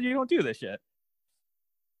thought you said you don't do this shit.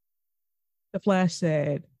 The Flash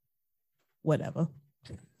said, whatever.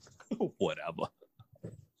 Whatever.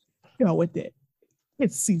 Go with it.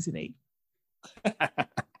 It's season 8.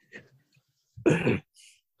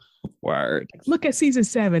 Word. Look at season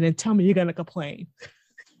 7 and tell me you're gonna complain.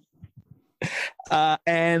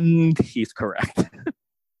 And he's correct.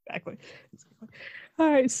 Exactly.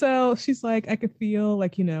 All right, so she's like, I could feel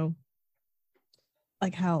like,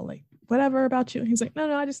 like how, like, whatever about you. And he's like,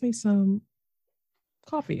 no, I just need some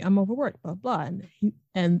coffee. I'm overworked, blah, blah.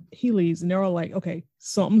 And he leaves, and they're all like, okay,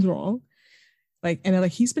 something's wrong. Like, and they're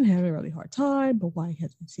like, he's been having a really hard time, but why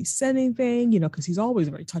hasn't he said anything? Because he's always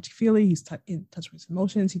very touchy-feely. He's in touch with his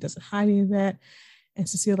emotions. He doesn't hide any of that. And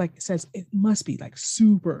Cecile like says, it must be like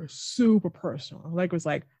super, super personal. Like was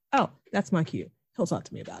like, oh, that's my cue. He'll talk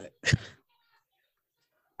to me about it.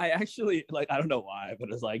 I actually, like, I don't know why, but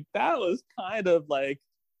it's like, that was kind of like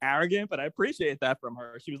arrogant, but I appreciate that from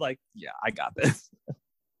her. She was like, yeah, I got this.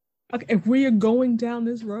 Okay, if we are going down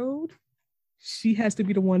this road, she has to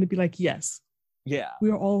be the one to be like, yes. Yeah. We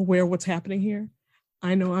are all aware of what's happening here.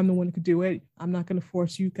 I know I'm the one who could do it. I'm not going to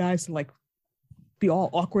force you guys to like be all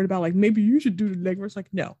awkward about like, maybe you should do the legwork. It's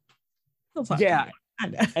like, no. Yeah.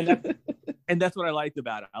 And that's what I liked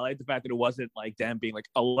about it. I liked the fact that it wasn't like them being like,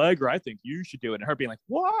 Allegra, I think you should do it. And her being like,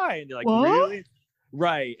 why? And you're like, what? Really?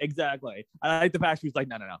 Right, exactly. I like the fact she was like,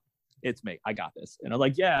 no, it's me. I got this. And I'm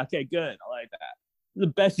like, yeah, okay, good. I like that. The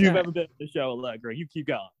best you've ever been in the show, Allegra. You keep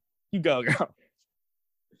going. You go, girl.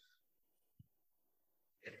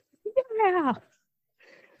 Yeah.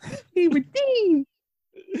 He redeemed.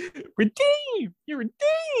 You're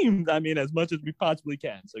redeemed. I mean, as much as we possibly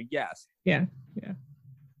can. So yes. Yeah.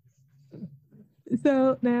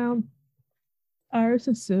 So now Iris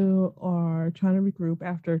and Sue are trying to regroup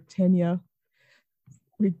after Tanya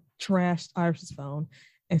trashed Iris's phone.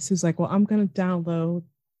 And Sue's like, well, I'm going to download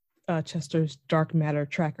Chester's Dark Matter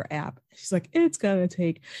Tracker app. She's like, it's going to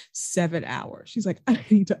take 7 hours. She's like, I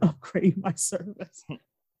need to upgrade my service.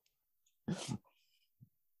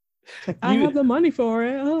 Like, I have the money for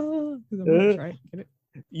it. Right? Get it?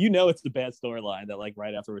 It's the bad storyline that like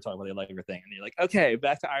right after we're talking about the Allegra thing, and you're like, okay,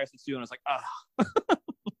 back to Iris and Sue, and I was like, oh.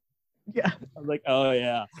 Yeah. I was like, oh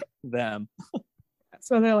yeah, them.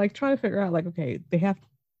 So they're like trying to figure out like, okay, they have to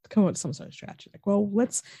come up with some sort of strategy. Like, well,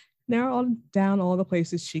 let's narrow down all the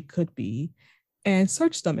places she could be and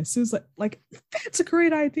search them. And Sue's like, that's a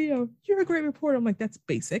great idea. You're a great reporter. I'm like, that's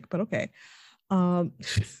basic, but okay.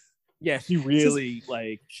 Yeah, she really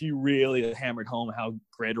hammered home how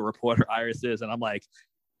great a reporter Iris is, and I'm like,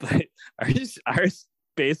 but Iris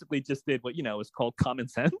basically just did what is called common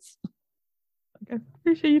sense. I'm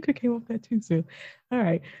pretty sure you could came up with that too, Sue. All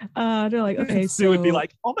right, they're like, okay, Sue would be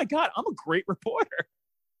like, oh my god, I'm a great reporter.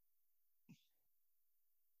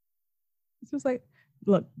 It's just like,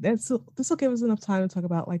 look, this will give us enough time to talk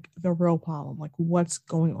about like the real problem, like what's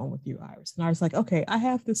going on with you, Iris. And I was like, okay, I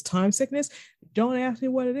have this time sickness. Don't ask me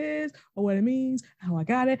what it is or what it means, how I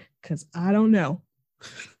got it, because I don't know.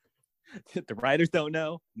 The writers don't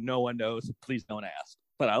know. No one knows. So please don't ask.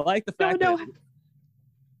 But I like the fact that.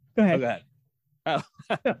 Go ahead. Go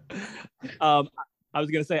ahead. I was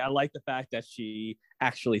gonna say I like the fact that she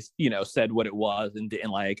actually, said what it was and didn't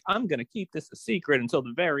like, I'm gonna keep this a secret until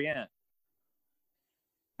the very end.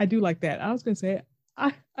 I do like that. I was gonna say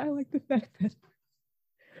I like the fact that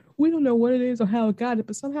we don't know what it is or how it got it,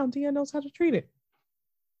 but somehow Deanna knows how to treat it.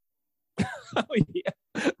 Oh yeah,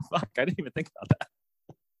 fuck! I didn't even think about that.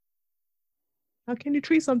 How can you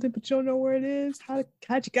treat something but you don't know where it is? How'd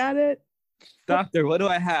you got it? Doctor, what do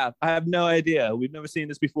I have? I have no idea. We've never seen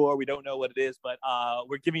this before. We don't know what it is, but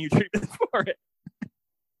we're giving you treatment for it.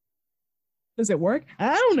 Does it work?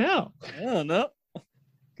 I don't know. I don't know.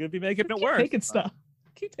 Could be making it work.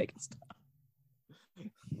 Keep taking stuff.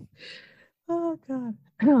 Oh God.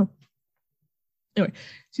 Anyway,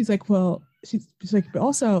 she's like, well, she's like, but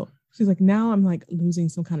also she's like, now I'm like losing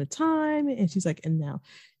some kind of time, and she's like, and now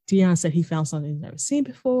Dion said he found something he's never seen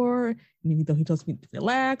before, and even though he told me to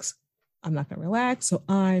relax, I'm not gonna relax, so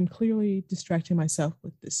I'm clearly distracting myself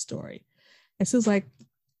with this story. And Sue's like,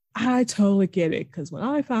 I totally get it, because when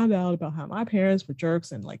I found out about how my parents were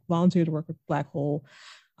jerks and like volunteered to work with Black Hole,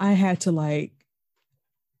 I had to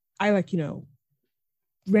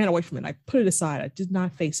ran away from it. I put it aside. I did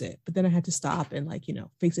not face it, but then I had to stop and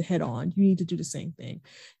face it head on. You need to do the same thing.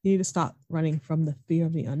 You need to stop running from the fear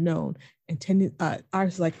of the unknown. And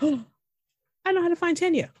Iris is like, oh, I know how to find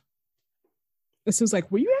Tanya. And so it's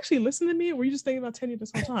like, were you actually listening to me, or were you just thinking about Tanya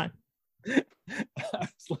this whole time? I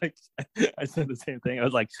was like, I said the same thing. I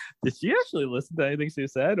was like, did she actually listen to anything she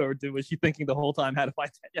said, or was she thinking the whole time how to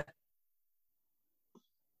find Tanya?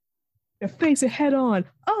 Face it head on.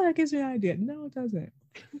 Oh, that gives me an idea. No, it doesn't.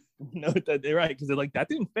 No, they're right, because they're like, that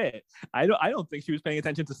didn't fit. I don't think she was paying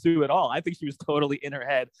attention to Sue at all. I think she was totally in her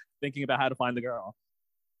head thinking about how to find the girl.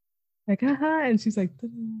 Like, and she's like,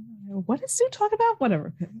 what is Sue talking about?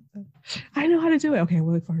 Whatever. I know how to do it. Okay,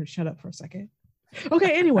 we'll wait for her to shut up for a second.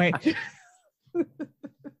 Okay, anyway.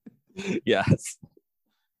 Yes.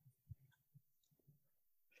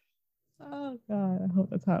 Oh God, I hope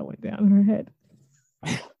that's how it went down in her head.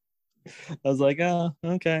 I was like, oh,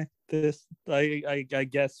 okay. This, I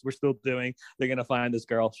guess we're still doing. They're gonna find this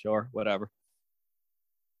girl, sure, whatever.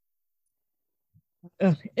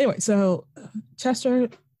 Anyway, so Chester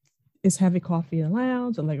is having coffee in the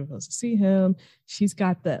lounge. Allegra goes to see him. She's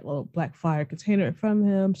got that little black fire container in front of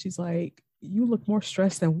him. She's like, you look more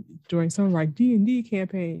stressed than during some of our D&D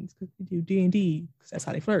campaigns, because we do D&D, because that's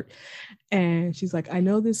how they flirt. And she's like, I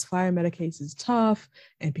know this fire meta case is tough,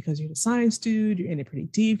 and because you're the science dude, you're in it pretty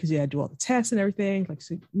deep because you had to do all the tests and everything. Like,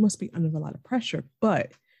 so you must be under a lot of pressure,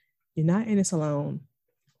 but you're not in this alone.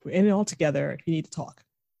 We're in it all together. You need to talk.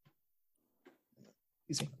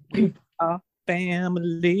 Excuse me.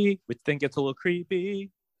 Family. We think it's a little creepy,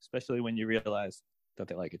 especially when you realize that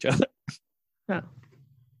they like each other. Huh.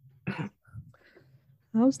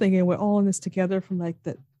 I was thinking we're all in this together from like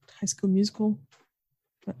the High School Musical.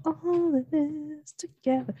 We're all in this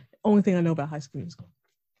together. Only thing I know about High School Musical.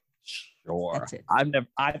 Sure. That's it.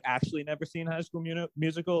 I've actually never seen High School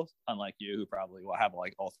Musicals, unlike you, who probably will have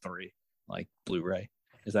like all three, like Blu-ray.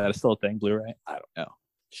 Is that still a thing, Blu-ray? I don't know.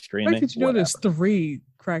 Streaming. Why did you know there's 3?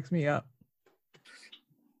 Cracks me up.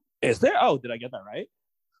 Is there? Oh, did I get that right?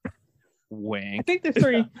 Wink. I think there's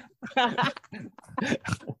 3.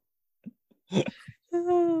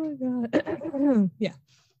 Oh God. Yeah.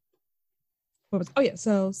 Oh yeah.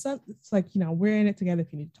 So it's like, we're in it together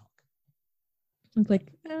if you need to talk. It's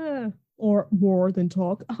like, or more than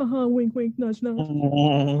talk. Wink, wink, nudge, nudge.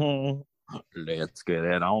 Let's get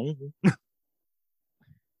it on.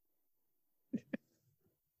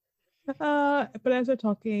 But as they're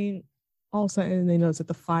talking, all of a sudden they notice that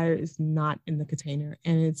the fire is not in the container,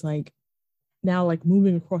 and it's like now like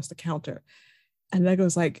moving across the counter. And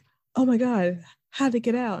Lego's like, oh my God, how'd it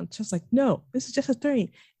get out? And just like, no, this is just a dream.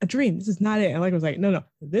 This is not it. And Lego's like, no,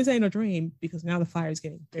 this ain't a dream, because now the fire is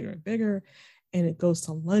getting bigger and bigger, and it goes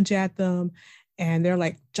to lunge at them. And they're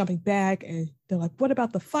like jumping back, and they're like, what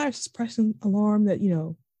about the fire suppression alarm that,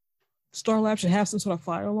 Star Lab should have some sort of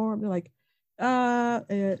fire alarm? They're like,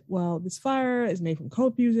 well, this fire is made from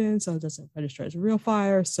cold fusion, so it doesn't register as a real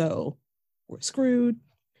fire, so we're screwed.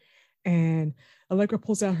 And Allegra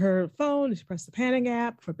pulls out her phone and she presses the panic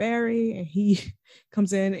app for Barry, and he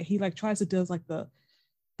comes in and he like tries to do like the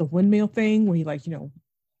windmill thing where he like,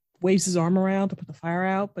 waves his arm around to put the fire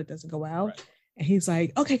out, but it doesn't go out. Right. And he's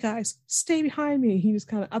like, okay, guys, stay behind me. And he just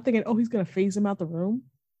kind of, I'm thinking, oh, he's going to phase him out the room.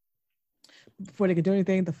 Before they can do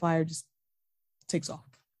anything, the fire just takes off.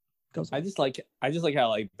 I just like how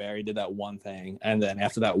like Barry did that one thing, and then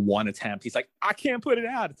after that one attempt, he's like, I can't put it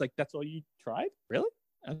out. It's like, that's all you tried? Really?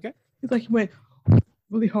 Okay. It's like he went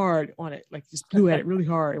really hard on it, like just blew at it really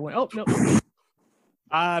hard. It went, oh no.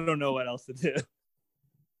 I don't know what else to do.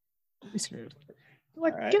 He's screwed.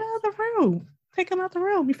 Like, right. Get out of the room. Take him out the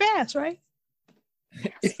room. Be fast, right?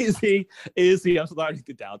 Is he? I'm starting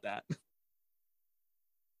to doubt that.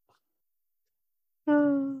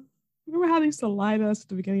 Remember how they used to lie to us at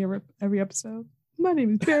the beginning of every episode? My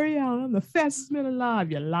name is Barry Allen. I'm the fastest man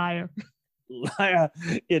alive, you liar. Liar,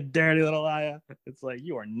 you dirty little liar. It's like,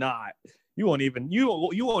 you are not. You won't even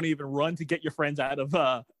run to get your friends out of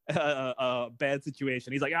a bad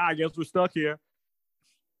situation. He's like, I guess we're stuck here.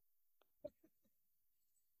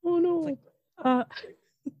 Oh no. Like,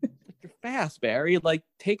 you're fast, Barry. Like,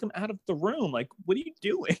 take him out of the room. Like, what are you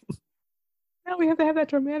doing? Now we have to have that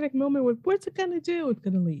dramatic moment with, what's it gonna do? It's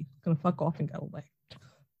gonna leave. It's gonna fuck off and go away.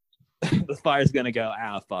 The fire's gonna go,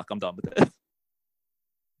 fuck, I'm done with this.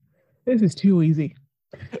 This is too easy.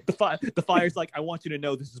 The fire's like, I want you to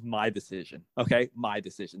know this is my decision. Okay? My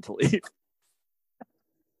decision to leave.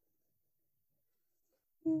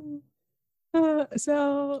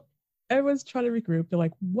 So everyone's trying to regroup. They're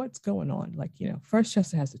like, what's going on? Like, first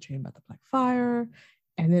Chester has the dream about the black fire,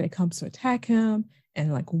 and then it comes to attack him,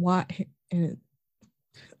 and like, why? And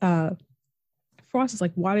Frost is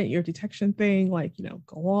like, why didn't your detection thing like,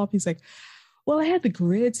 go off? He's like, well, I had the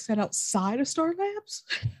grid set outside of Star Labs.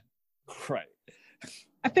 Right.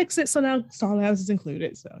 I fixed it, so now Star Labs is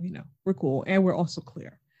included. So, we're cool, and we're also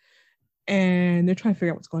clear. And they're trying to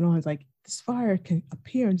figure out what's going on. It's like, this fire can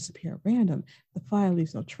appear and disappear at random. The fire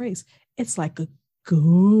leaves no trace. It's like a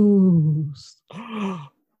ghost.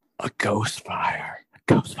 A ghost fire.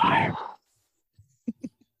 Ghost fire.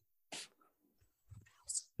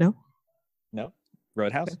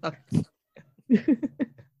 Roadhouse. Okay.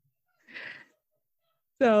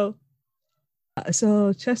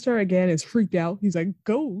 So Chester again is freaked out. He's like,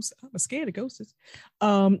 ghosts? I'm scared of ghosts.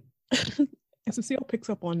 And Cecile picks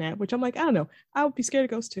up on that, which I'm like, I don't know. I would be scared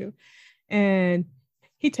of ghosts too. And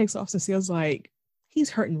he takes off. Cecile's like,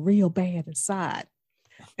 he's hurting real bad inside.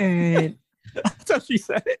 And that's how she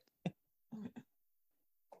said it.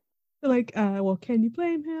 Like, well, can you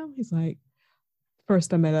blame him? He's like,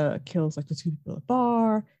 first I met kills like the two people at the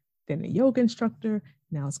bar, then a yoga instructor.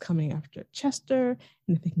 Now it's coming after Chester.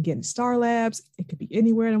 And if they can get in Star Labs, it could be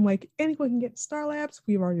anywhere. And I'm like, anyone can get in Star Labs.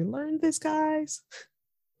 We've already learned this, guys.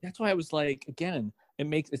 That's why I was like, again,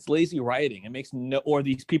 it's lazy writing. It makes or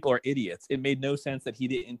these people are idiots. It made no sense that he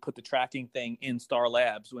didn't put the tracking thing in Star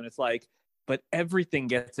Labs when it's like, but everything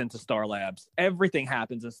gets into Star Labs. Everything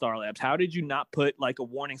happens in Star Labs. How did you not put like a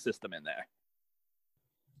warning system in there?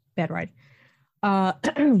 Bad ride.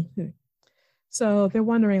 So they're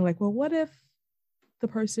wondering like, well, what if the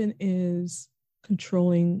person is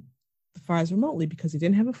controlling the fires remotely because they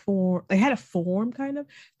didn't have a form. They had a form kind of,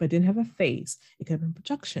 but didn't have a face. It could have been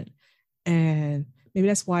projection. And maybe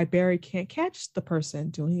that's why Barry can't catch the person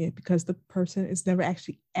doing it, because the person is never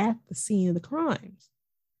actually at the scene of the crimes.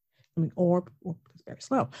 I mean, or because Barry's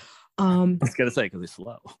slow. I was gonna say because he's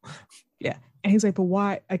slow. Yeah. And he's like, but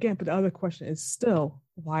why again? But the other question is still,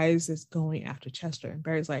 why is this going after Chester? And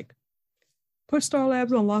Barry's like, put Star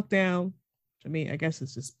Labs on lockdown. I mean, I guess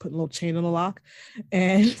it's just putting a little chain on the lock.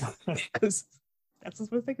 And because that's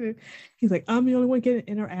what we're thinking. He's like, I'm the only one getting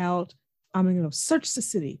in or out. I'm going to search the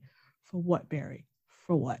city. For what, Barry?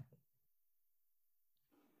 For what?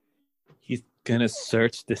 He's going to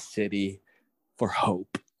search the city for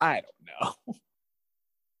hope. I don't know.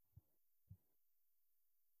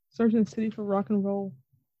 Searching the city for rock and roll.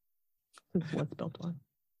 This is what's built on.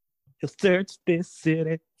 He'll search this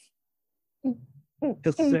city.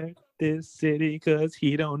 He'll search this city because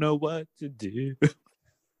he don't know what to do.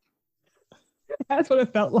 That's what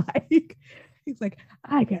it felt like. He's like,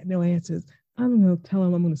 I got no answers. I'm going to tell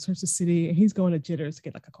him I'm going to search the city. And he's going to Jitters to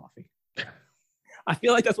get like a coffee. I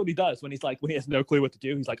feel like that's what he does when when he has no clue what to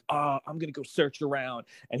do. He's like, I'm going to go search around.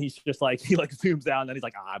 And he's just like, he like zooms out and then he's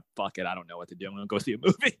like, fuck it. I don't know what to do. I'm going to go see a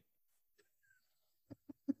movie.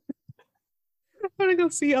 I'm going to go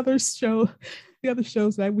see the other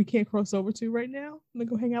shows that we can't cross over to right now. I'm going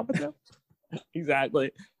to go hang out with them.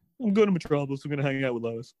 Exactly. I'm going to Metropolis. I'm going to hang out with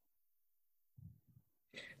Lois.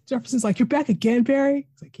 Jefferson's like, you're back again, Barry?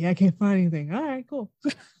 He's like, yeah, I can't find anything. All right, cool.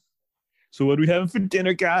 So what are we having for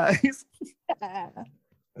dinner, guys?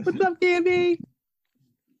 What's up, Candy?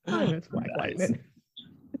 Oh, that's nice.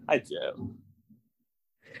 I do.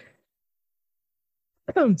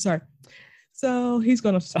 Sorry. So he's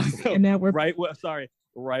going to, and now we're right when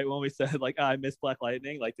we said like I miss Black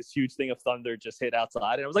Lightning, like this huge thing of thunder just hit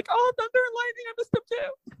outside, and I was like, oh, thunder and lightning, I missed them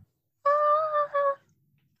too.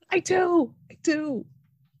 I do.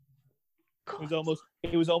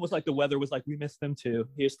 It was almost like the weather was like, we missed them too.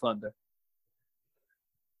 Here's thunder.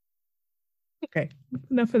 Okay,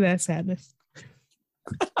 enough of that sadness.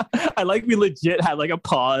 I like we legit had like a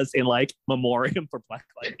pause in like memoriam for Black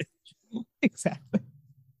Lightning. Exactly.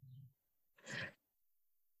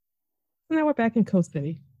 Now we're back in Coast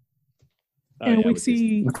City. And we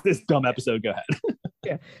see this dumb episode. Go ahead.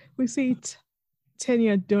 Yeah. We see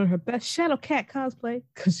Tanya doing her best Shadow Cat cosplay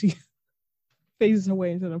because she phases her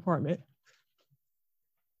way into an apartment.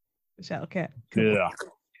 The Shadow Cat. Yeah.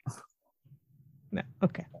 No.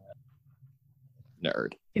 Okay.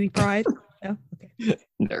 Nerd. Kitty Pryde? No? Okay.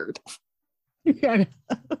 Nerd. Yeah.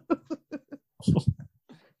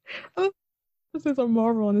 Oh, this is a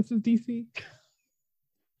Marvel and this is DC.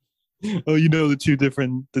 Oh, you know the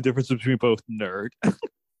difference between both. Nerd. Tell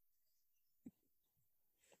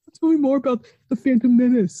me more about the Phantom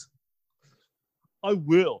Menace. I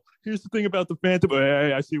will. Here's the thing about the Phantom.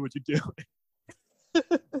 Hey, I see what you're doing.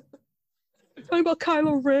 Tell me about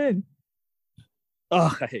Kylo Ren.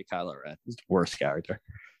 Oh, I hate Kylo Ren. He's the worst character.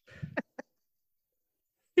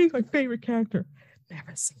 He's my favorite character.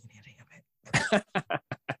 Never seen any of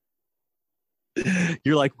it.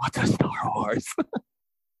 You're like, what's a Star Wars?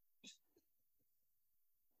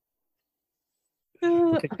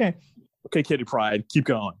 Okay. Okay, Kitty Pryde, keep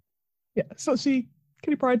going. Yeah, so Kitty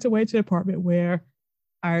Pryde's away to the apartment where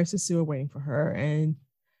Iris and Sue are waiting for her, and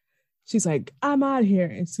she's like, I'm out of here.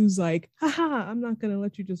 And Sue's like, haha, I'm not going to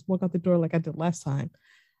let you just walk out the door like I did last time.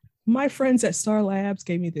 My friends at Star Labs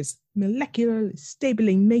gave me this molecular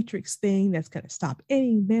stabling matrix thing that's going to stop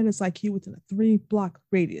any manners like you within a 3-block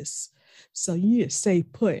radius. So you need to stay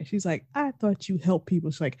put. And she's like, I thought you help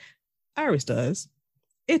people. She's like, Iris does.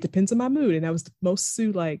 It depends on my mood. And that was the most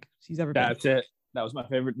Sue like she's ever been. That's it. That was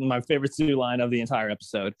my favorite Sue line of the entire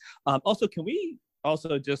episode. Also, can we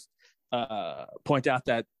also just point out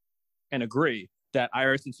that and agree that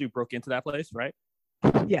Iris and Sue broke into that place, right?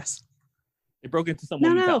 Yes. They broke into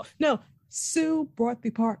someone's house. No. Sue brought the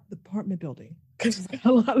apartment building because they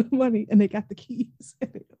got a lot of money and they got the keys.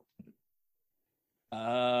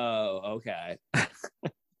 Oh, okay.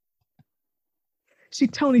 She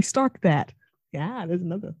Tony Stark that. Yeah, there's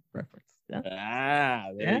another reference. Yeah.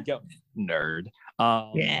 There you go. Nerd.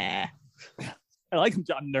 Yeah. I like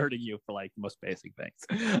John nerding you for like the most basic things.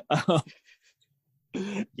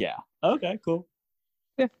 Yeah. Okay, cool.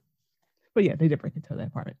 Yeah. But yeah, they did break into that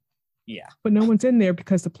apartment. Yeah. But no one's in there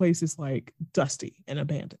because the place is like dusty and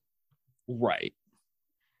abandoned. Right.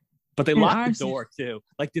 But they locked the door too.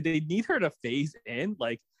 Like, did they need her to phase in?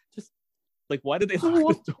 Like, just like, why did they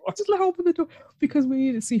lock the door? Just let her open the door because we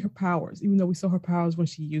need to see her powers. Even though we saw her powers when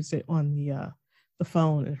she used it on the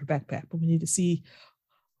phone in her backpack, but we need to see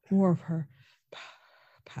more of her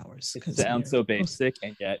powers. It sounds so basic,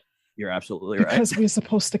 and yet you're absolutely right. Because we're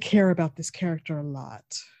supposed to care about this character a lot.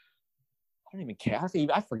 I don't even care.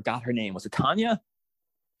 I forgot her name. Was it Tanya?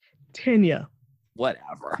 Tanya.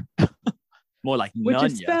 Whatever. More like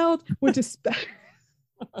Nunya. Which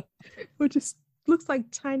just looks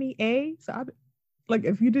like tiny A. So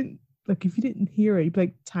if you didn't hear it, you'd be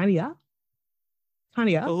like Tanya.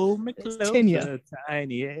 Tanya. Oh, my Tanya.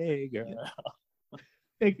 Tiny A girl. Yeah.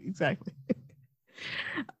 Exactly.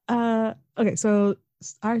 Okay, so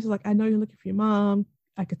Iris is like, I know you're looking for your mom.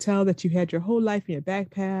 I could tell that you had your whole life in your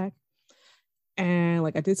backpack. And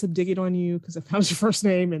like I did some digging on you because I found your first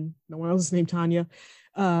name and no one else is named Tanya.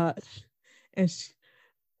 Or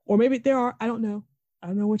maybe there are, I don't know. I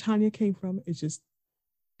don't know where Tanya came from. It's just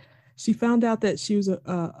she found out that she was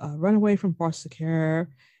a runaway from foster care,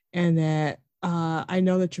 and that I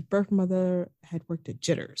know that your birth mother had worked at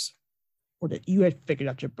Jitters, or that you had figured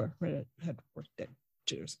out your birth mother had worked at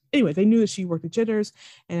Jitters. Anyway, they knew that she worked at Jitters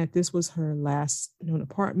and that this was her last known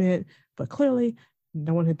apartment, but clearly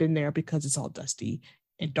no one had been there because it's all dusty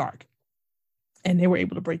and dark, and they were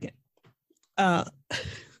able to break in.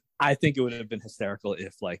 I think it would have been hysterical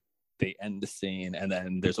if like they end the scene and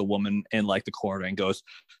then there's a woman in like the corridor and goes,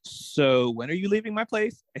 "So when are you leaving my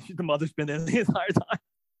place?" And the mother's been there the entire time.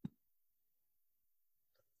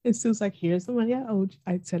 And Sue's like, "Here's the money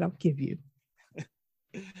I said I'll give you."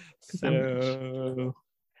 So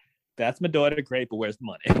that's my daughter. Great, but where's the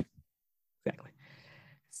money? Exactly.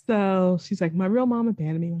 So she's like, my real mom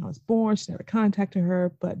abandoned me when I was born. She never contacted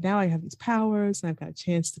her, but now I have these powers and I've got a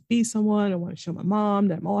chance to be someone. I want to show my mom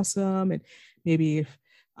that I'm awesome. And maybe if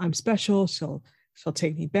I'm special, she'll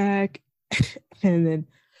take me back. And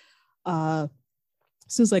then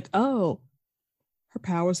Sue's like, oh, her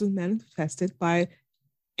powers was manifested by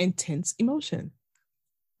intense emotion.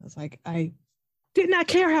 I was like, I did not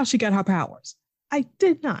care how she got her powers. I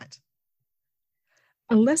did not.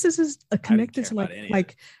 Unless this is connected to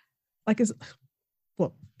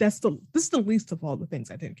this is the least of all the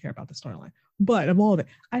things I didn't care about the storyline. But of all of it,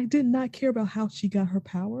 I did not care about how she got her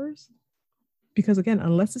powers. Because again,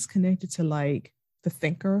 unless it's connected to like the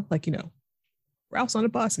thinker, like, Ralph's on a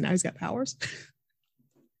bus and now he's got powers.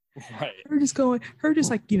 Right. Her just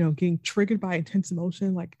like, getting triggered by intense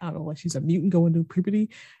emotion, like, I don't know, like she's a mutant going through puberty.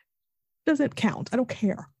 Doesn't count. I don't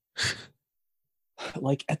care.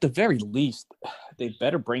 Like at the very least, they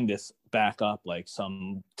better bring this back up like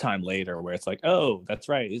some time later where it's like, oh, that's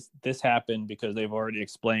right, this happened because they've already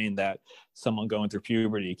explained that someone going through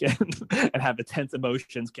puberty can and have intense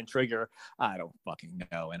emotions can trigger. I don't fucking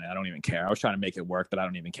know, and I don't even care. I was trying to make it work, but I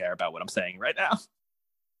don't even care about what I'm saying right now.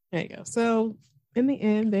 There you go. So in the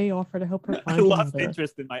end, they offer to help her find I lost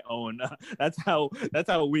interest in my own. That's how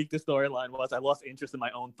weak the storyline was. I lost interest in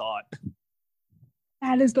my own thought.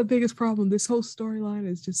 That is the biggest problem. This whole storyline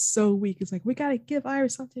is just so weak. It's like, we got to give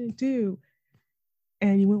Iris something to do.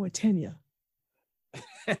 And you went with Tanya.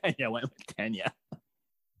 Yeah, I went with Tanya.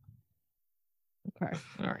 Okay.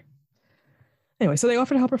 All right. Anyway, so they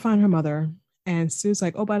offer to help her find her mother. And Sue's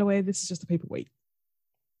like, oh, by the way, this is just a paperweight.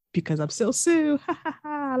 Because I'm still Sue. Ha ha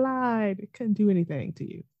ha. I lied. I couldn't do anything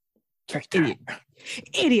to you.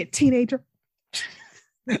 Idiot teenager.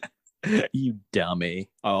 You dummy.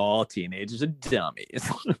 All teenagers are dummies.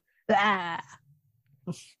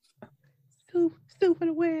 Sue for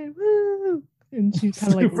the win. Woo. And she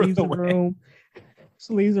kind of like leaves the room.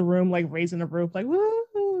 She leaves the room like raising the roof, like,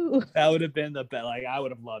 woo. That would have been the best. Like, I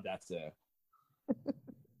would have loved that too.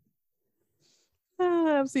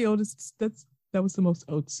 That's the oldest. That was the most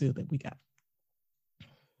old Sue that we got.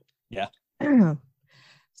 Yeah.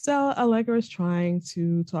 So Allegra is trying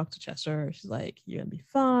to talk to Chester. She's like, you're gonna be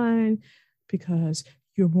fine because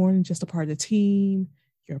you're more than just a part of the team.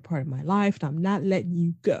 You're a part of my life, and I'm not letting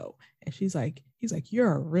you go. And he's like,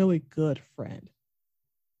 you're a really good friend.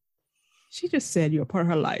 She just said you're a part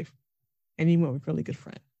of her life, and you went with a really good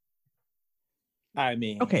friend. I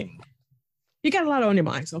mean, okay, you got a lot on your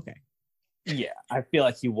mind. So okay. Yeah, I feel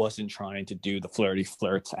like he wasn't trying to do the flirty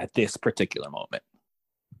flirts at this particular moment.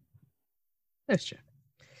 That's true.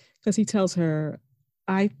 Because he tells her,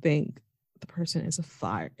 I think the person is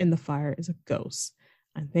in the fire is a ghost.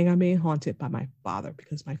 I think I'm being haunted by my father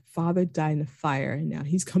because my father died in the fire and now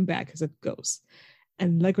he's come back as a ghost.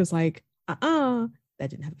 And Allegra's like, that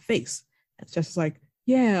didn't have a face. And it's just like,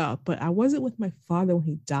 yeah, but I wasn't with my father when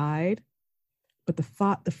he died. But the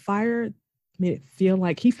fire made it feel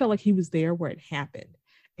like he felt like he was there where it happened. And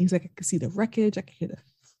he's like, I could see the wreckage, I could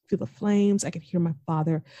feel the flames, I could hear my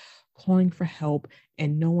father calling for help,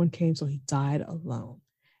 and no one came, so he died alone.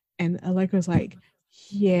 And Allegra's like,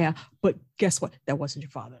 yeah, but guess what? That wasn't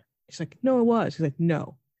your father. She's like, no, it was. She's like,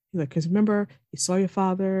 no. He's like, because remember, you saw your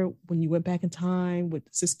father when you went back in time with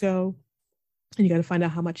Cisco, and you got to find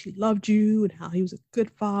out how much he loved you and how he was a good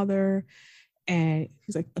father. And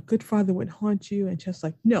he's like, a good father wouldn't haunt you. And just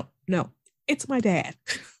like, no, it's my dad.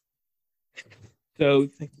 So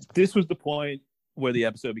this was the point where the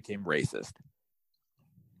episode became racist.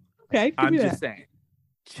 Okay, I'm just saying.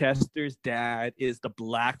 Chester's dad is the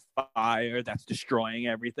black fire that's destroying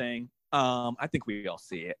everything. I think we all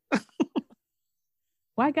see it.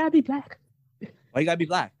 Why gotta be black? Why you gotta be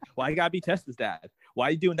black? Why you gotta be Chester's dad? Why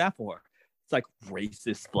are you doing that for? It's like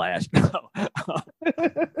racist Flash.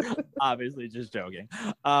 Obviously, just joking.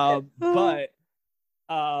 But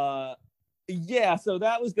yeah, so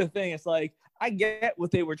that was the thing. It's like, I get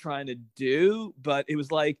what they were trying to do, but it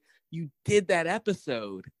was like, you did that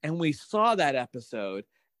episode and we saw that episode.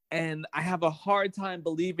 And I have a hard time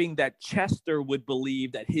believing that Chester would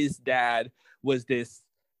believe that his dad was this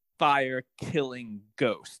fire killing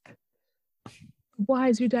ghost. Why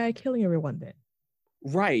is your dad killing everyone then?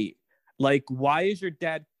 Right. Like, why is your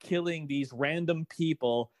dad killing these random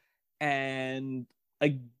people? And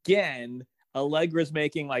again, Allegra's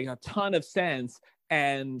making like a ton of sense.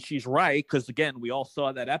 And she's right, because again, we all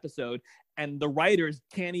saw that episode. And the writers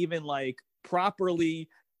can't even like properly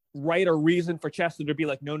write a reason for Chester to be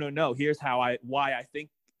like, no, here's why I think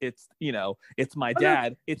it's, it's my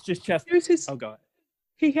dad. No. It's just Chester. Oh, go ahead.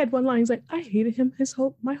 He had one line. He's like, I hated him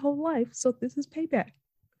my whole life, so this is payback.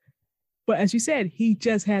 But as you said, he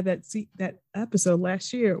just had that episode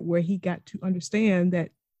last year where he got to understand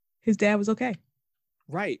that his dad was okay.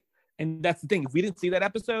 Right. And that's the thing. If we didn't see that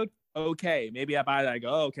episode, okay, maybe I buy that. I go,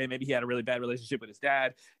 oh, okay, maybe he had a really bad relationship with his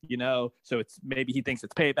dad, so it's maybe he thinks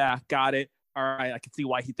it's payback. Got it. All right, I can see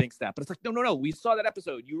why he thinks that. But it's like, no. We saw that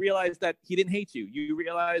episode. You realize that he didn't hate you. You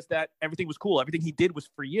realize that everything was cool. Everything he did was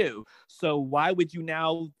for you. So why would you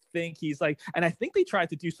now think he's like, and I think they tried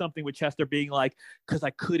to do something with Chester being like, because I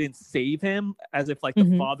couldn't save him, as if like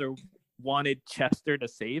the father wanted Chester to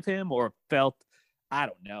save him, or felt, I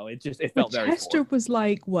don't know. It felt very Chester forward. Was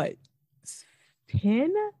like, what,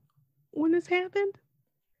 10 when this happened?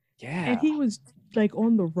 Yeah. And he was like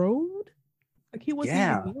on the road? Like he wasn't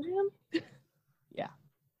even near him?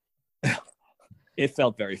 Yeah. It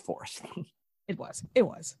felt very forced. It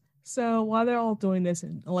was. So while they're all doing this,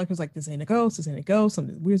 and Allegra's like, this ain't a ghost,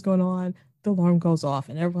 something weird's going on, the alarm goes off,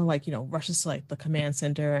 and everyone like, rushes to like the command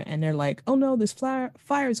center, and they're like, oh no, this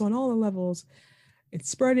fire's on all the levels. It's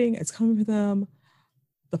spreading, it's coming for them.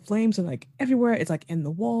 The flames are like everywhere. It's like in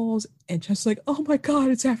the walls. And Chester's like, oh my God,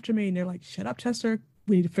 it's after me. And they're like, shut up, Chester.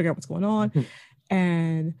 We need to figure out what's going on.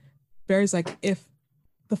 And Barry's like, if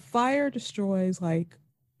the fire destroys like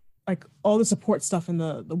all the support stuff in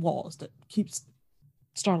the walls that keeps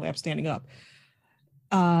Starlab standing up,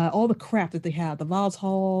 all the crap that they have, the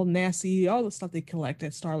volatile, nasty, all the stuff they collect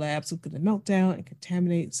at Starlab, so going to melt down and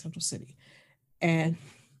contaminate Central City. And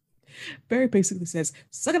Barry basically says,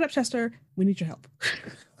 suck it up, Chester. We need your help.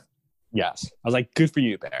 Yes. I was like, good for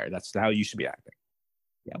you, Barry. That's how you should be acting.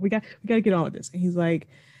 Yeah, we got to get on with this. And he's like,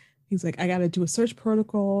 I got to do a search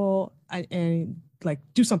protocol and like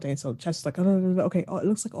do something. So Chester's like, okay, it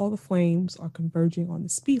looks like all the flames are converging on the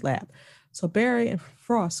speed lab. So Barry and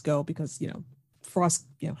Frost go because, Frost,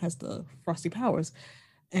 has the frosty powers.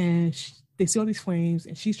 And they see all these flames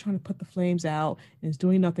and she's trying to put the flames out and it's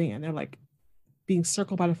doing nothing. And they're like, being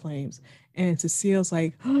circled by the flames, and Cecile's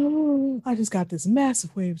like, oh, I just got this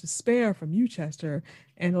massive wave of despair from you, Chester.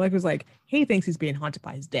 And Allegra's like, he thinks he's being haunted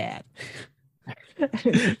by his dad.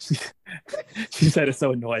 She said it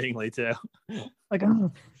so annoyingly too. Like,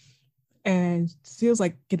 oh. And Cecile's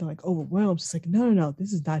like getting like overwhelmed. She's like, no,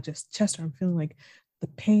 this is not just Chester. I'm feeling like the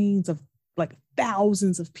pains of like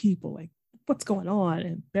thousands of people like what's going on?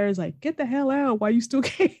 And Barry's like, get the hell out. Why you still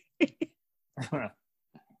can't?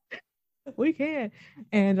 We can.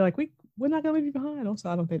 And they're like, we're not gonna leave you behind. Also,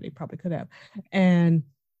 I don't think they probably could have. And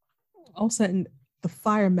all of a sudden, the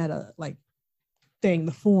fire meta like thing,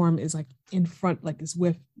 the form is like in front, like is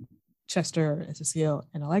with Chester and Cecile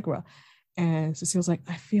and Allegra. And Cecile's like,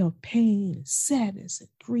 I feel pain and sadness and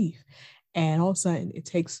grief. And all of a sudden, it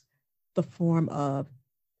takes the form of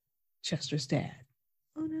Chester's dad.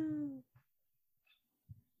 Oh no.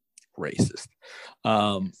 Racist.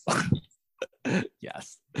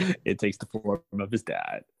 Yes, it takes the form of his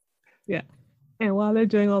dad. Yeah. And while they're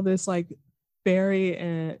doing all this, like Barry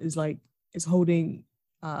is holding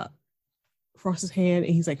Frost's hand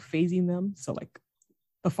and he's like phasing them. So like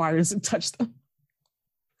the fire doesn't touch them.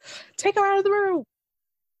 Take her out of the room.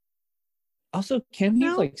 Also, can he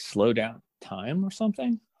like slow down time or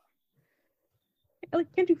something?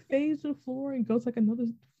 Like, can't you phase to the floor and goes like another?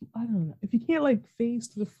 I don't know. If you can't like phase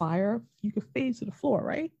to the fire, you can phase to the floor,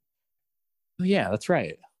 right? Oh, yeah, that's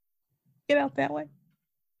right. Get out that way.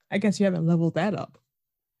 I guess you haven't leveled that up.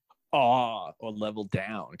 Oh, or leveled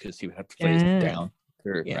down because he would have to phase down.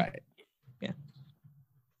 Yeah. Right. Yeah.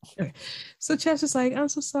 Okay. So Chester's like, I'm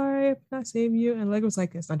so sorry for not saving you. And Allegra's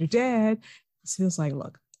like, it's not your dad. Cecile's like,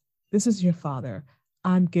 look, this is your father.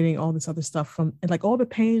 I'm getting all this other stuff from, and like all the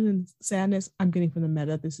pain and sadness I'm getting from the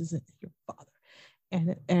meta. This isn't your father.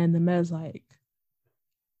 And the meta's like,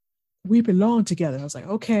 we belong together. I was like,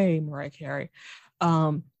 okay, Mariah Carey.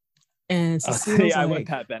 And Cecile's I like, went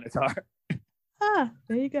Pat Benatar.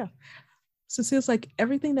 There you go. Cecile's like,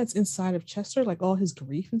 everything that's inside of Chester, like all his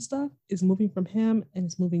grief and stuff, is moving from him and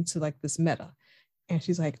it's moving to like this meta. And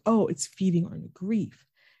she's like, oh, it's feeding on your grief.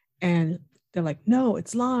 And they're like, no,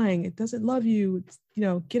 it's lying. It doesn't love you. It's,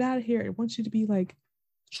 get out of here. It wants you to be like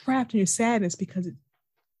trapped in your sadness because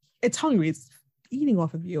it's hungry. It's eating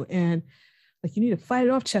off of you. And like, you need to fight it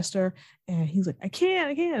off, Chester. And he's like, I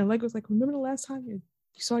can't. And Allegra's like, remember the last time you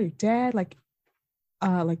saw your dad? Like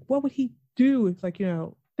what would he do if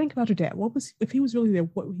think about your dad. If he was really there,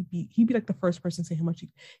 what would he be? He'd be like the first person to say how much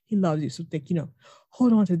he loves you. So think,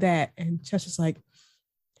 hold on to that. And Chester's like,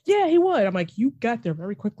 yeah, he would. I'm like, you got there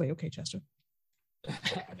very quickly. Okay, Chester.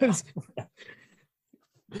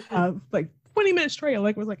 Like 20 minutes straight,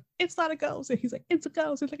 like was like, it's not a ghost. And he's like, it's a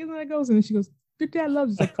ghost. It's like, it's not a ghost. And then she goes, your dad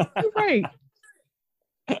loves you. He's like, you're right.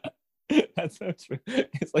 That's so true.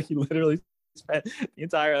 It's like you literally spent the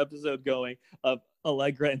entire episode going of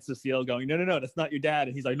Allegra and Cecile going, no, that's not your dad.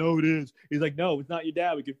 And he's like, no, it is. He's like, no, it's not your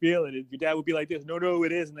dad. We can feel it. Your dad would be like this. No,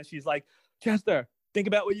 it is. And then she's like, Chester, think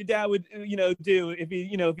about what your dad would, do if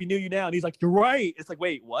he knew you now. And he's like, you're right. It's like,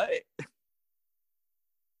 wait, what?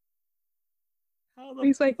 How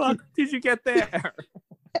the fuck did you get there?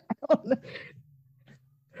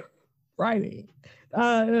 Friday.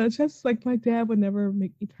 Just like my dad would never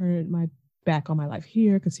make me turn my back on my life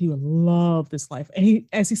here because he would love this life. And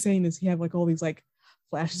as he's saying this, he had like all these like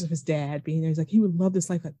flashes of his dad being there. He's like, he would love this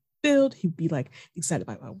life I built. He'd be like excited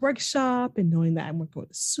about my workshop and knowing that I'm working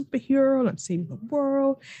with a superhero and I'm saving the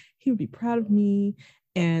world. He would be proud of me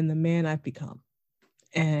and the man I've become.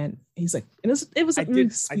 And he's like, and it was a really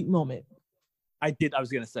sweet moment. I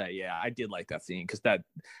was gonna say, yeah, I did like that scene because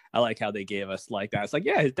I like how they gave us like that. It's like,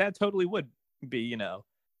 yeah, his dad totally would be,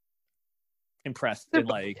 impressed and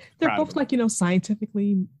like they're both like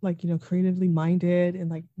scientifically like creatively minded, and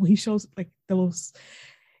like he shows like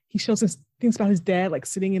he shows us things about his dad, like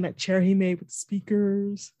sitting in that chair he made with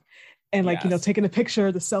speakers and like taking a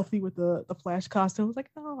picture, the selfie with the Flash costume. I was like,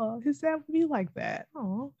 oh, his dad would be like that.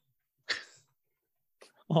 Oh.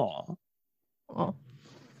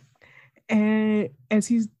 And as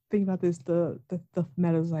he's thinking about this, the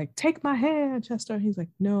meta's like, take my hand, Chester. He's like,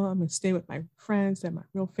 no, I'm gonna stay with my friends and my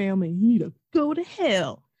real family. You need to go to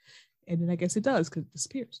hell. And then I guess it does because it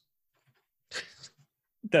disappears.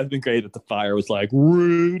 That'd been great if the fire was like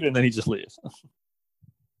rude and then he just leaves.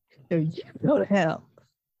 No, you go to hell.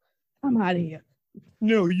 I'm out of here.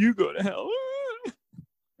 No, you go to hell.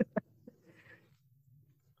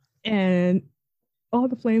 And all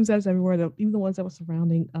the flames that's everywhere, even the ones that were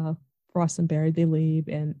surrounding Frost and Barry, they leave,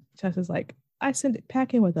 and Chester's like, I sent it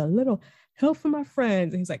packing with a little help from my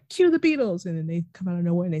friends. And he's like, cue the Beatles. And then they come out of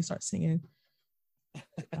nowhere and they start singing.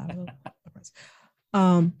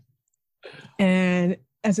 And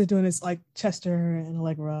as they're doing this, like Chester and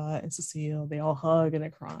Allegra and Cecile, they all hug and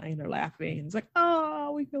they're crying, they're laughing. And it's like,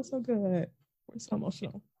 oh, we feel so good. We're so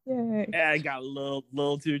emotional. Yay. Yeah, it got a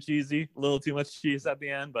little too cheesy, a little too much cheese at the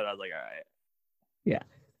end, but I was like, all right. Yeah.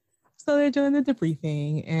 So they're doing the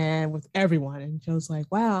debriefing and with everyone, and Joe's like,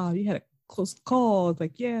 wow, you had a close call. It's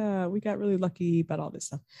like, yeah, we got really lucky about all this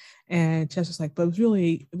stuff. And Chester's like, but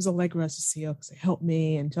it was Allegra as Cecile because they helped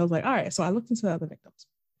me. And Joe's like, all right. So I looked into the other victims.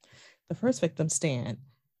 The first victim, Stan,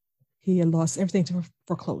 he had lost everything to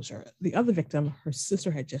foreclosure. The other victim, her sister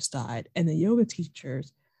had just died, and the yoga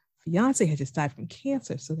teacher's fiance had just died from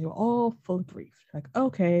cancer. So they were all full of grief. Like,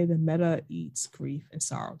 okay, the meta eats grief and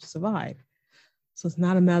sorrow to survive. So it's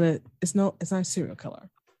not it's not a serial killer.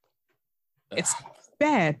 It's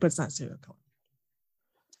bad, but it's not a serial killer.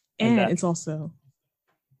 And it's also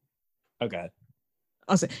okay.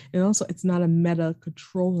 And also it's not a meta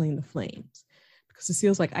controlling the flames. Because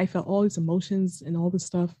Cecile's like, I felt all these emotions and all this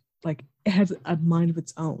stuff. Like, it has a mind of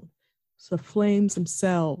its own. So the flames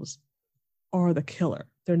themselves are the killer.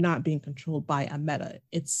 They're not being controlled by a meta.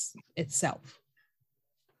 It's itself.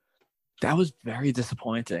 That was very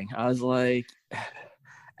disappointing. I was like,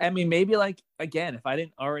 I mean, maybe like, again, if I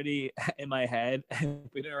didn't already in my head,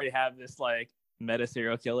 we didn't already have this like meta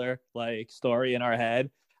serial killer like story in our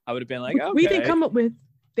head, I would have been like, okay. We didn't come up with,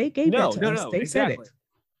 they gave that to us. They exactly. said it.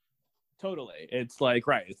 Totally. It's like,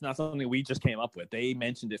 right. It's not something we just came up with. They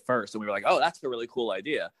mentioned it first and we were like, oh, that's a really cool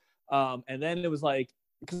idea. And then it was like,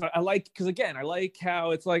 because I like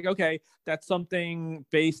how it's like, okay, that's something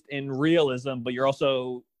based in realism, but you're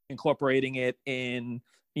also incorporating it in,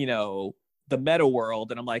 you know, the meta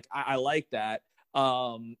world. And I'm like, I like that.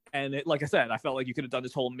 And it, like I said, I felt like you could have done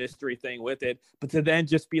this whole mystery thing with it, but to then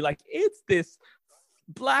just be like, it's this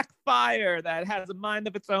black fire that has a mind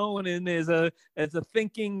of its own and is a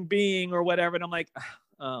thinking being or whatever. And I'm like,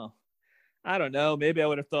 oh, I don't know. Maybe I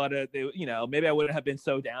would have thought it, you know, maybe I wouldn't have been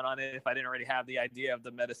so down on it if I didn't already have the idea of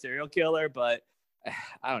the meta serial killer. But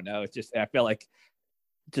I don't know. It's just, I feel like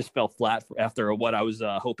it just fell flat after what I was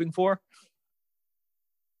hoping for.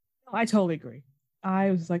 I totally agree.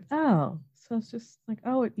 I was like, oh, so it's just like,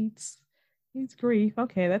 oh, it eats grief.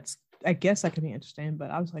 Okay, that's, I guess that could be interesting. But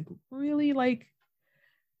I was like, really, like,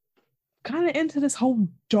 kind of into this whole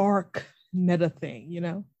dark meta thing, you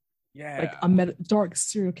know? Yeah. Like a dark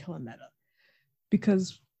serial killer meta.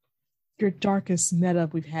 Because your darkest meta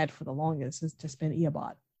we've had for the longest has just been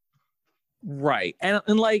Eobot. Right. And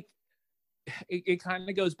like, it kind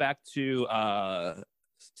of goes back to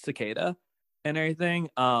Cicada and everything.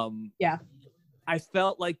 Yeah. I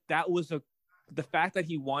felt like that was the fact that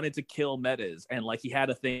he wanted to kill metas and like he had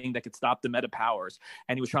a thing that could stop the meta powers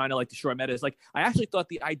and he was trying to like destroy metas. Like, I actually thought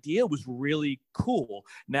the idea was really cool.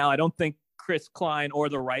 Now, I don't think Chris Klein or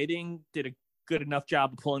the writing did a good enough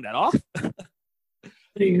job of pulling that off.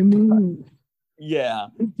 Yeah.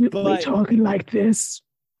 We're talking like this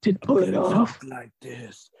to pull it off. Like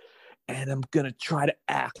this. And I'm going to try to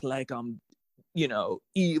act like I'm, you know,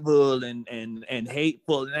 evil and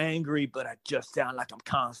hateful and angry, but I just sound like I'm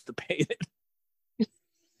constipated.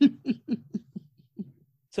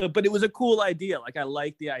 So, but it was a cool idea. Like, I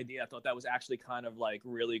liked the idea. I thought that was actually kind of like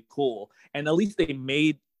really cool. And at least they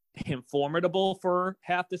made him formidable for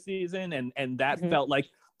half the season. And that felt like,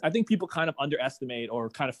 I think people kind of underestimate or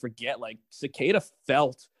kind of forget, like, Cicada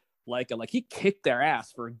felt like he kicked their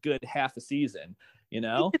ass for a good half a season, you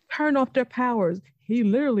know? He could turn off their powers. He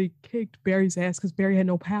literally kicked Barry's ass because Barry had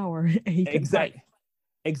no power. And he could fight.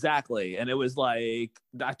 Exactly. And it was like,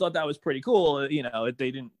 I thought that was pretty cool. You know,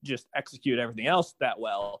 they didn't just execute everything else that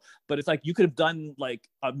well, but it's like, you could have done like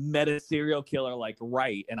a meta serial killer, like,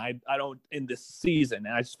 right. And I don't in this season.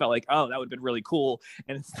 And I just felt like, oh, that would have been really cool.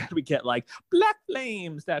 And instead we get like black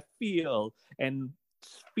flames that feel and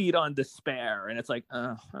feed on despair. And it's like,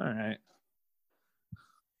 all right.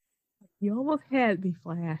 You almost had me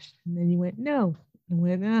Flash. And then you went, no. And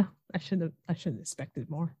went, I shouldn't have expected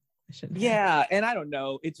more. Yeah, and I don't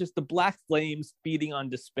know. It's just the black flames feeding on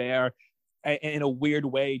despair in a weird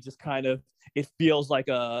way. Just kind of, it feels like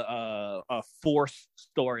a forced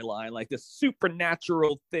storyline, like this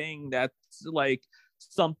supernatural thing that's like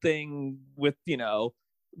something with, you know,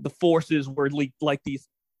 the forces were like these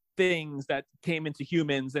things that came into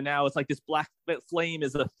humans, and now it's like this black flame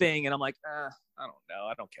is a thing, and I'm like, I don't know.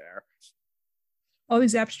 I don't care. All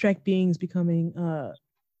these abstract beings becoming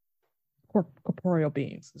corporeal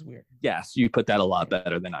beings is weird. Yes, you put that a lot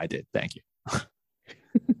better than I did. Thank you.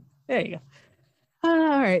 There you go.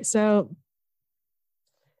 All right, so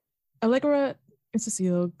Allegra and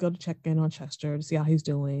Cecile go to check in on Chester to see how he's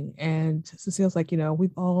doing, and Cecile's like, you know,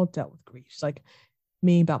 we've all dealt with grief. She's like,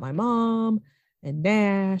 me about my mom and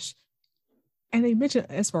Nash, and they mentioned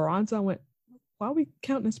Esperanza. I went, why are we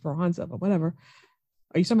counting Esperanza? But whatever.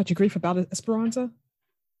 Are you talking about your grief about Esperanza?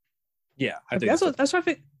 Yeah, I think that's what I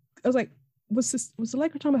think. I was like, was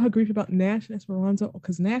Allegra talking about her grief about Nash and Esperanza?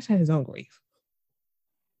 Because Nash had his own grief.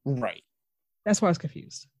 Right. That's why I was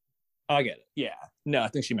confused. I get it. Yeah. No, I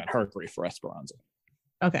think she meant her grief for Esperanza.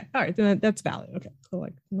 Okay, all right, then that's valid. Okay, so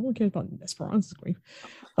like no one cares about Esperanza's grief.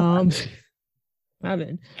 Um, I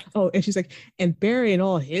mean, oh, and she's like, and Barry and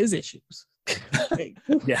all his issues. Like,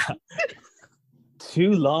 Yeah.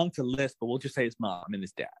 Too long to list, but we'll just say his mom and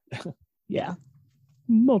his dad. yeah,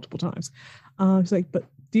 multiple times. She's like, but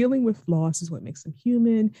dealing with loss is what makes them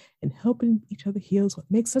human, and helping each other heal is what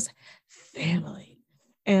makes us family.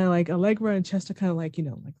 And like Allegra and Chester kind of like,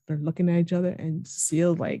 like they're looking at each other, and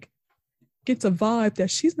Cecile like gets a vibe that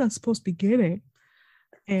she's not supposed to be getting.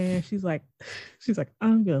 And she's like,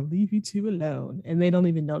 I'm gonna leave you two alone. And they don't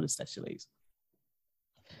even notice that she leaves.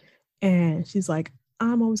 And she's like,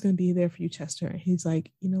 I'm always gonna be there for you, Chester. And he's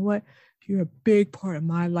like, you know what? You're a big part of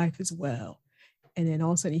my life as well. And then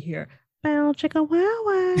all of a sudden you hear, bow chicka wow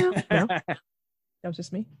wow. No, that was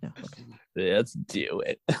just me. No, okay. Let's do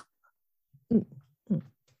it. Mm,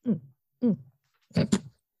 mm, mm,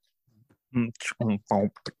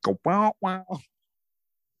 Wow, wow.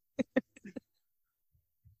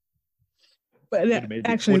 But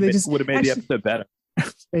actually, they just would have made the episode better.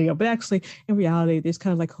 There you go. But actually, in reality, they just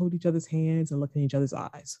kind of like hold each other's hands and look in each other's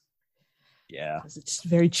eyes. Yeah. Because it's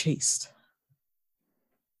very chaste.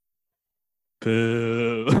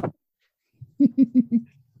 Boo.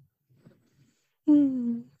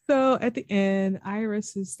 So at the end,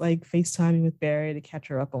 Iris is like FaceTiming with Barry to catch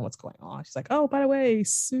her up on what's going on. She's like, oh, by the way,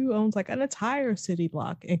 Sue owns like an entire city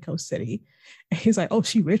block in Coast City. And he's like, oh,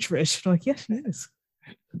 she rich. I'm like, yes, she is.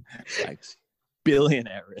 Like,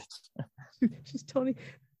 billionaire rich. She's Tony.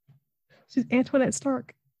 She's Antoinette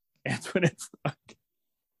Stark. Antoinette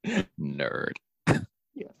Stark. Nerd.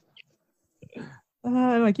 Yeah.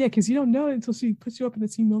 Like, yeah, because you don't know it until she puts you up in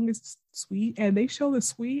this humongous suite, and they show the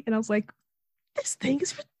suite, and I was like, this thing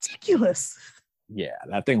is ridiculous. Yeah,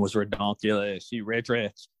 that thing was ridiculous. She rich.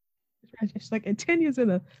 She's like, and Tanya's in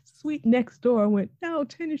a suite next door. I went, no,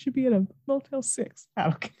 Tanya should be in a Motel 6. I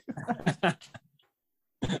don't care.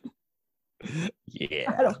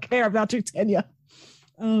 Yeah. I don't care about you, Tanya.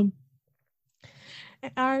 And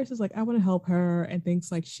Iris is like, I want to help her and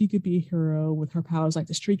thinks like she could be a hero with her powers like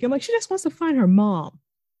the streak. And like, she just wants to find her mom.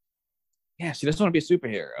 Yeah, she doesn't want to be a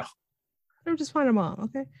superhero. Or just find her mom,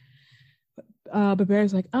 okay? But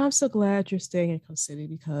Barry's like, I'm so glad you're staying in Coast City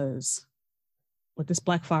because with this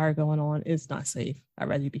black fire going on, it's not safe. I'd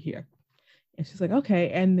rather you be here. And she's like, okay.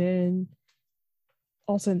 And then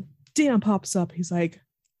all of a sudden, Dan pops up. He's like,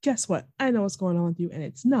 guess what? I know what's going on with you, and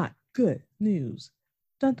it's not good news.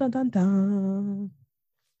 Dun, dun, dun, dun.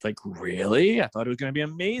 Like, really? I thought it was going to be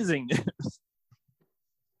amazing news.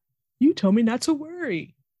 You told me not to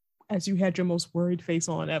worry, as you had your most worried face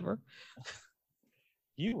on ever.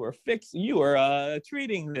 You were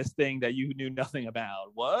treating this thing that you knew nothing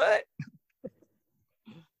about. What?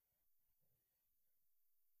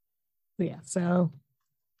 Yeah, so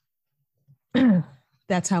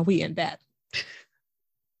that's how we end that.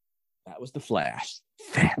 That was the Flash.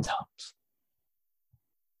 Phantoms.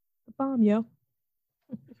 The bomb, yo.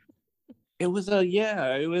 It was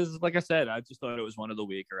like I said, I just thought it was one of the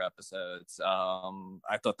weaker episodes.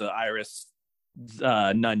 I thought the Iris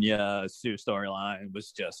Nunya Sue storyline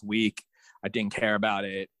was just weak. I didn't care about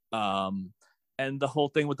it. And the whole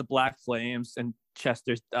thing with the Black Flames and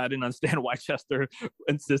Chester, I didn't understand why Chester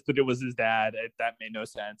insisted it was his dad. That made no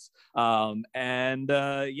sense. I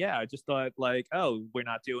just thought like, oh, we're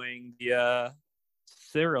not doing the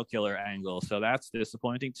serial killer angle, so that's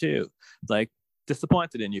disappointing too. Like,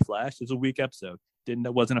 disappointed in you, Flash. It's a weak episode.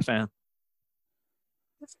 Wasn't a fan.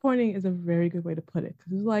 Disappointing is a very good way to put it,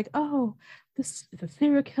 because it's like, oh, this is a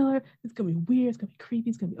serial killer. It's gonna be weird. It's gonna be creepy.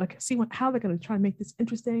 It's gonna be like, see how they're gonna try to make this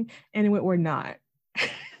interesting, and it went, we're not.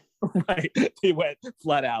 Right? They went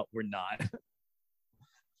flat out, we're not.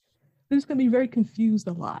 They're just gonna be very confused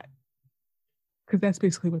a lot, because that's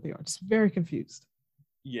basically what they are. Just very confused.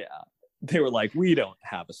 Yeah, they were like, we don't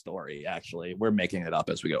have a story. Actually, we're making it up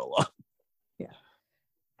as we go along. Yeah.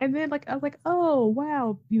 And then like I was like, oh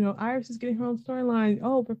wow, Iris is getting her own storyline.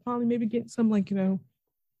 Oh, we're finally maybe getting some like,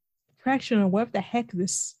 traction on what the heck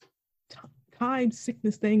this time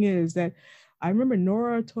sickness thing is that I remember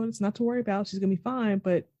Nora told us not to worry about. She's gonna be fine,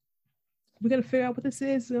 but we're gonna figure out what this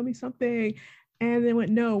is. It's gonna be something. And they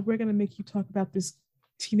went, no, we're gonna make you talk about this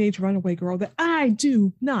teenage runaway girl that I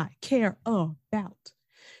do not care about.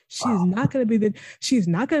 She is not gonna be the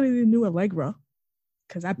new Allegra,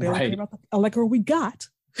 because I barely care about the Allegra we got.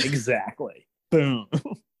 Exactly. Boom.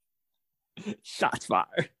 Shots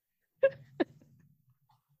fired.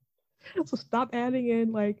 So stop adding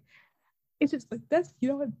in like, it's just like that's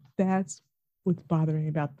that's what's bothering me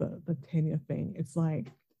about the Tanya thing. It's like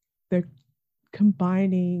they're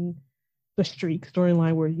combining the streak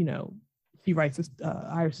storyline where, you know, she writes this,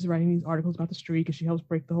 Iris is writing these articles about the streak and she helps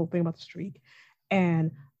break the whole thing about the streak.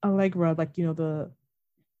 And Allegra, like, you know,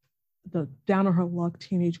 the down on her luck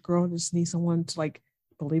teenage girl just needs someone to like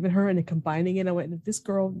believe in her, and then combining it. I went, if this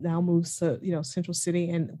girl now moves to, you know, Central City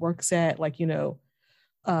and works at like, you know,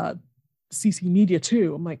 CC Media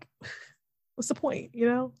too. I'm like, what's the point? You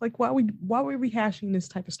know, like why are we rehashing this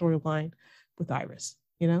type of storyline with Iris?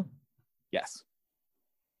 You know? Yes.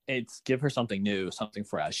 It's give her something new, something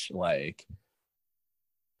fresh, like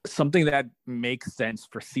something that makes sense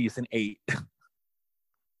for season 8.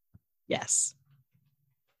 Yes.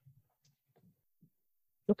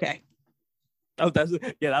 Okay. Oh,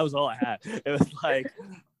 that was all I had. It was like,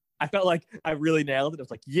 I felt like I really nailed it. I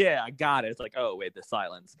was like, yeah, I got it. It's like, oh, wait, the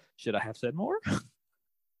silence. Should I have said more?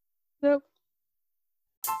 Nope.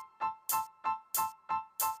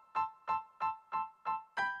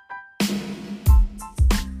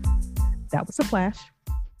 That was The Flash.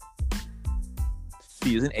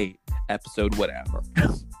 Season 8, episode whatever.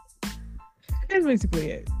 That's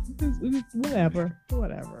basically it. Whatever.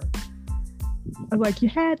 I was like,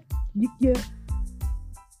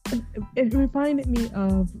 it reminded me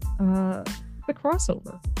of the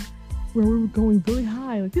crossover where we were going really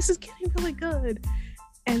high, like this is getting really good,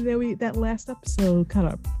 and then that last episode kind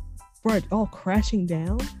of brought it all crashing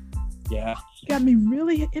down. Yeah, got me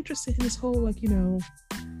really interested in this whole, like, you know,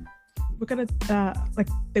 we're gonna like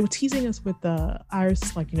they were teasing us with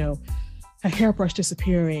Iris, like, you know, her hairbrush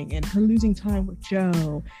disappearing and her losing time with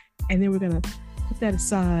Joe, and then we're gonna put that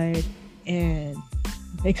aside and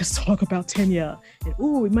make us talk about Tenya, and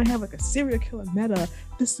we might have like a serial killer meta.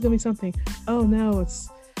 This is gonna be something. Oh no, it's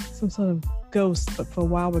some sort of ghost, but for a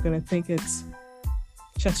while we're gonna think it's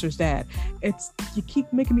Chester's dad. You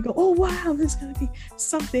keep making me go, oh wow, this is gonna be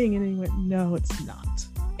something, and then you went, no, it's not,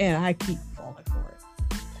 and I keep falling for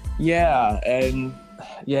it. Yeah, and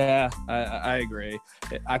yeah, I agree.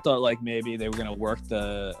 I thought like maybe they were gonna work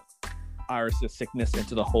the Iris' sickness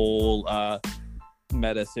into the whole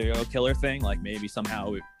meta serial killer thing, like maybe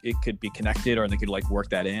somehow it could be connected, or they could like work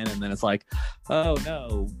that in, and then it's like, oh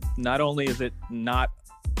no, not only is it not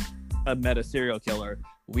a meta serial killer,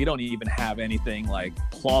 we don't even have anything like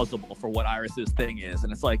plausible for what Iris's thing is,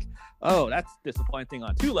 and it's like, oh, that's disappointing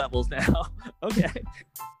on 2 levels now. Okay.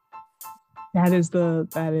 That is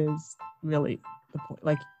really the point.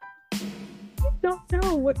 Like, you don't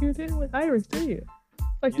know what you're doing with Iris, do you?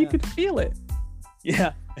 Like, you could feel it.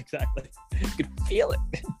 Yeah, exactly. You could feel it.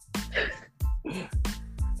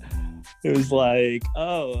 It was like,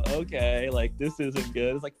 oh, okay, like this isn't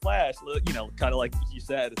good. It's like Flash, you know, kind of like you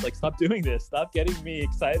said. It's like, stop doing this. Stop getting me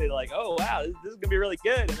excited. Like, oh wow, this is gonna be really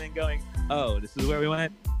good, and then going, oh, this is where we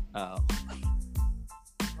went. Oh.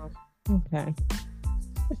 Okay.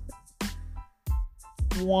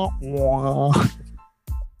 Wah, wah.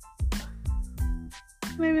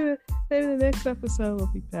 Maybe the next episode will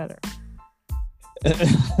be better.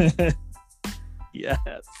 Yes.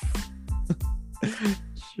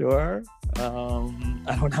 Sure. I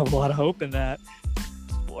don't have a lot of hope in that.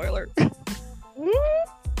 Spoiler.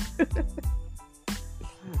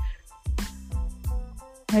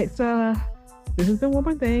 Right, so this has been One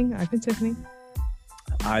More Thing. I've been Tiffany.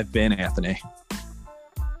 I've been Anthony.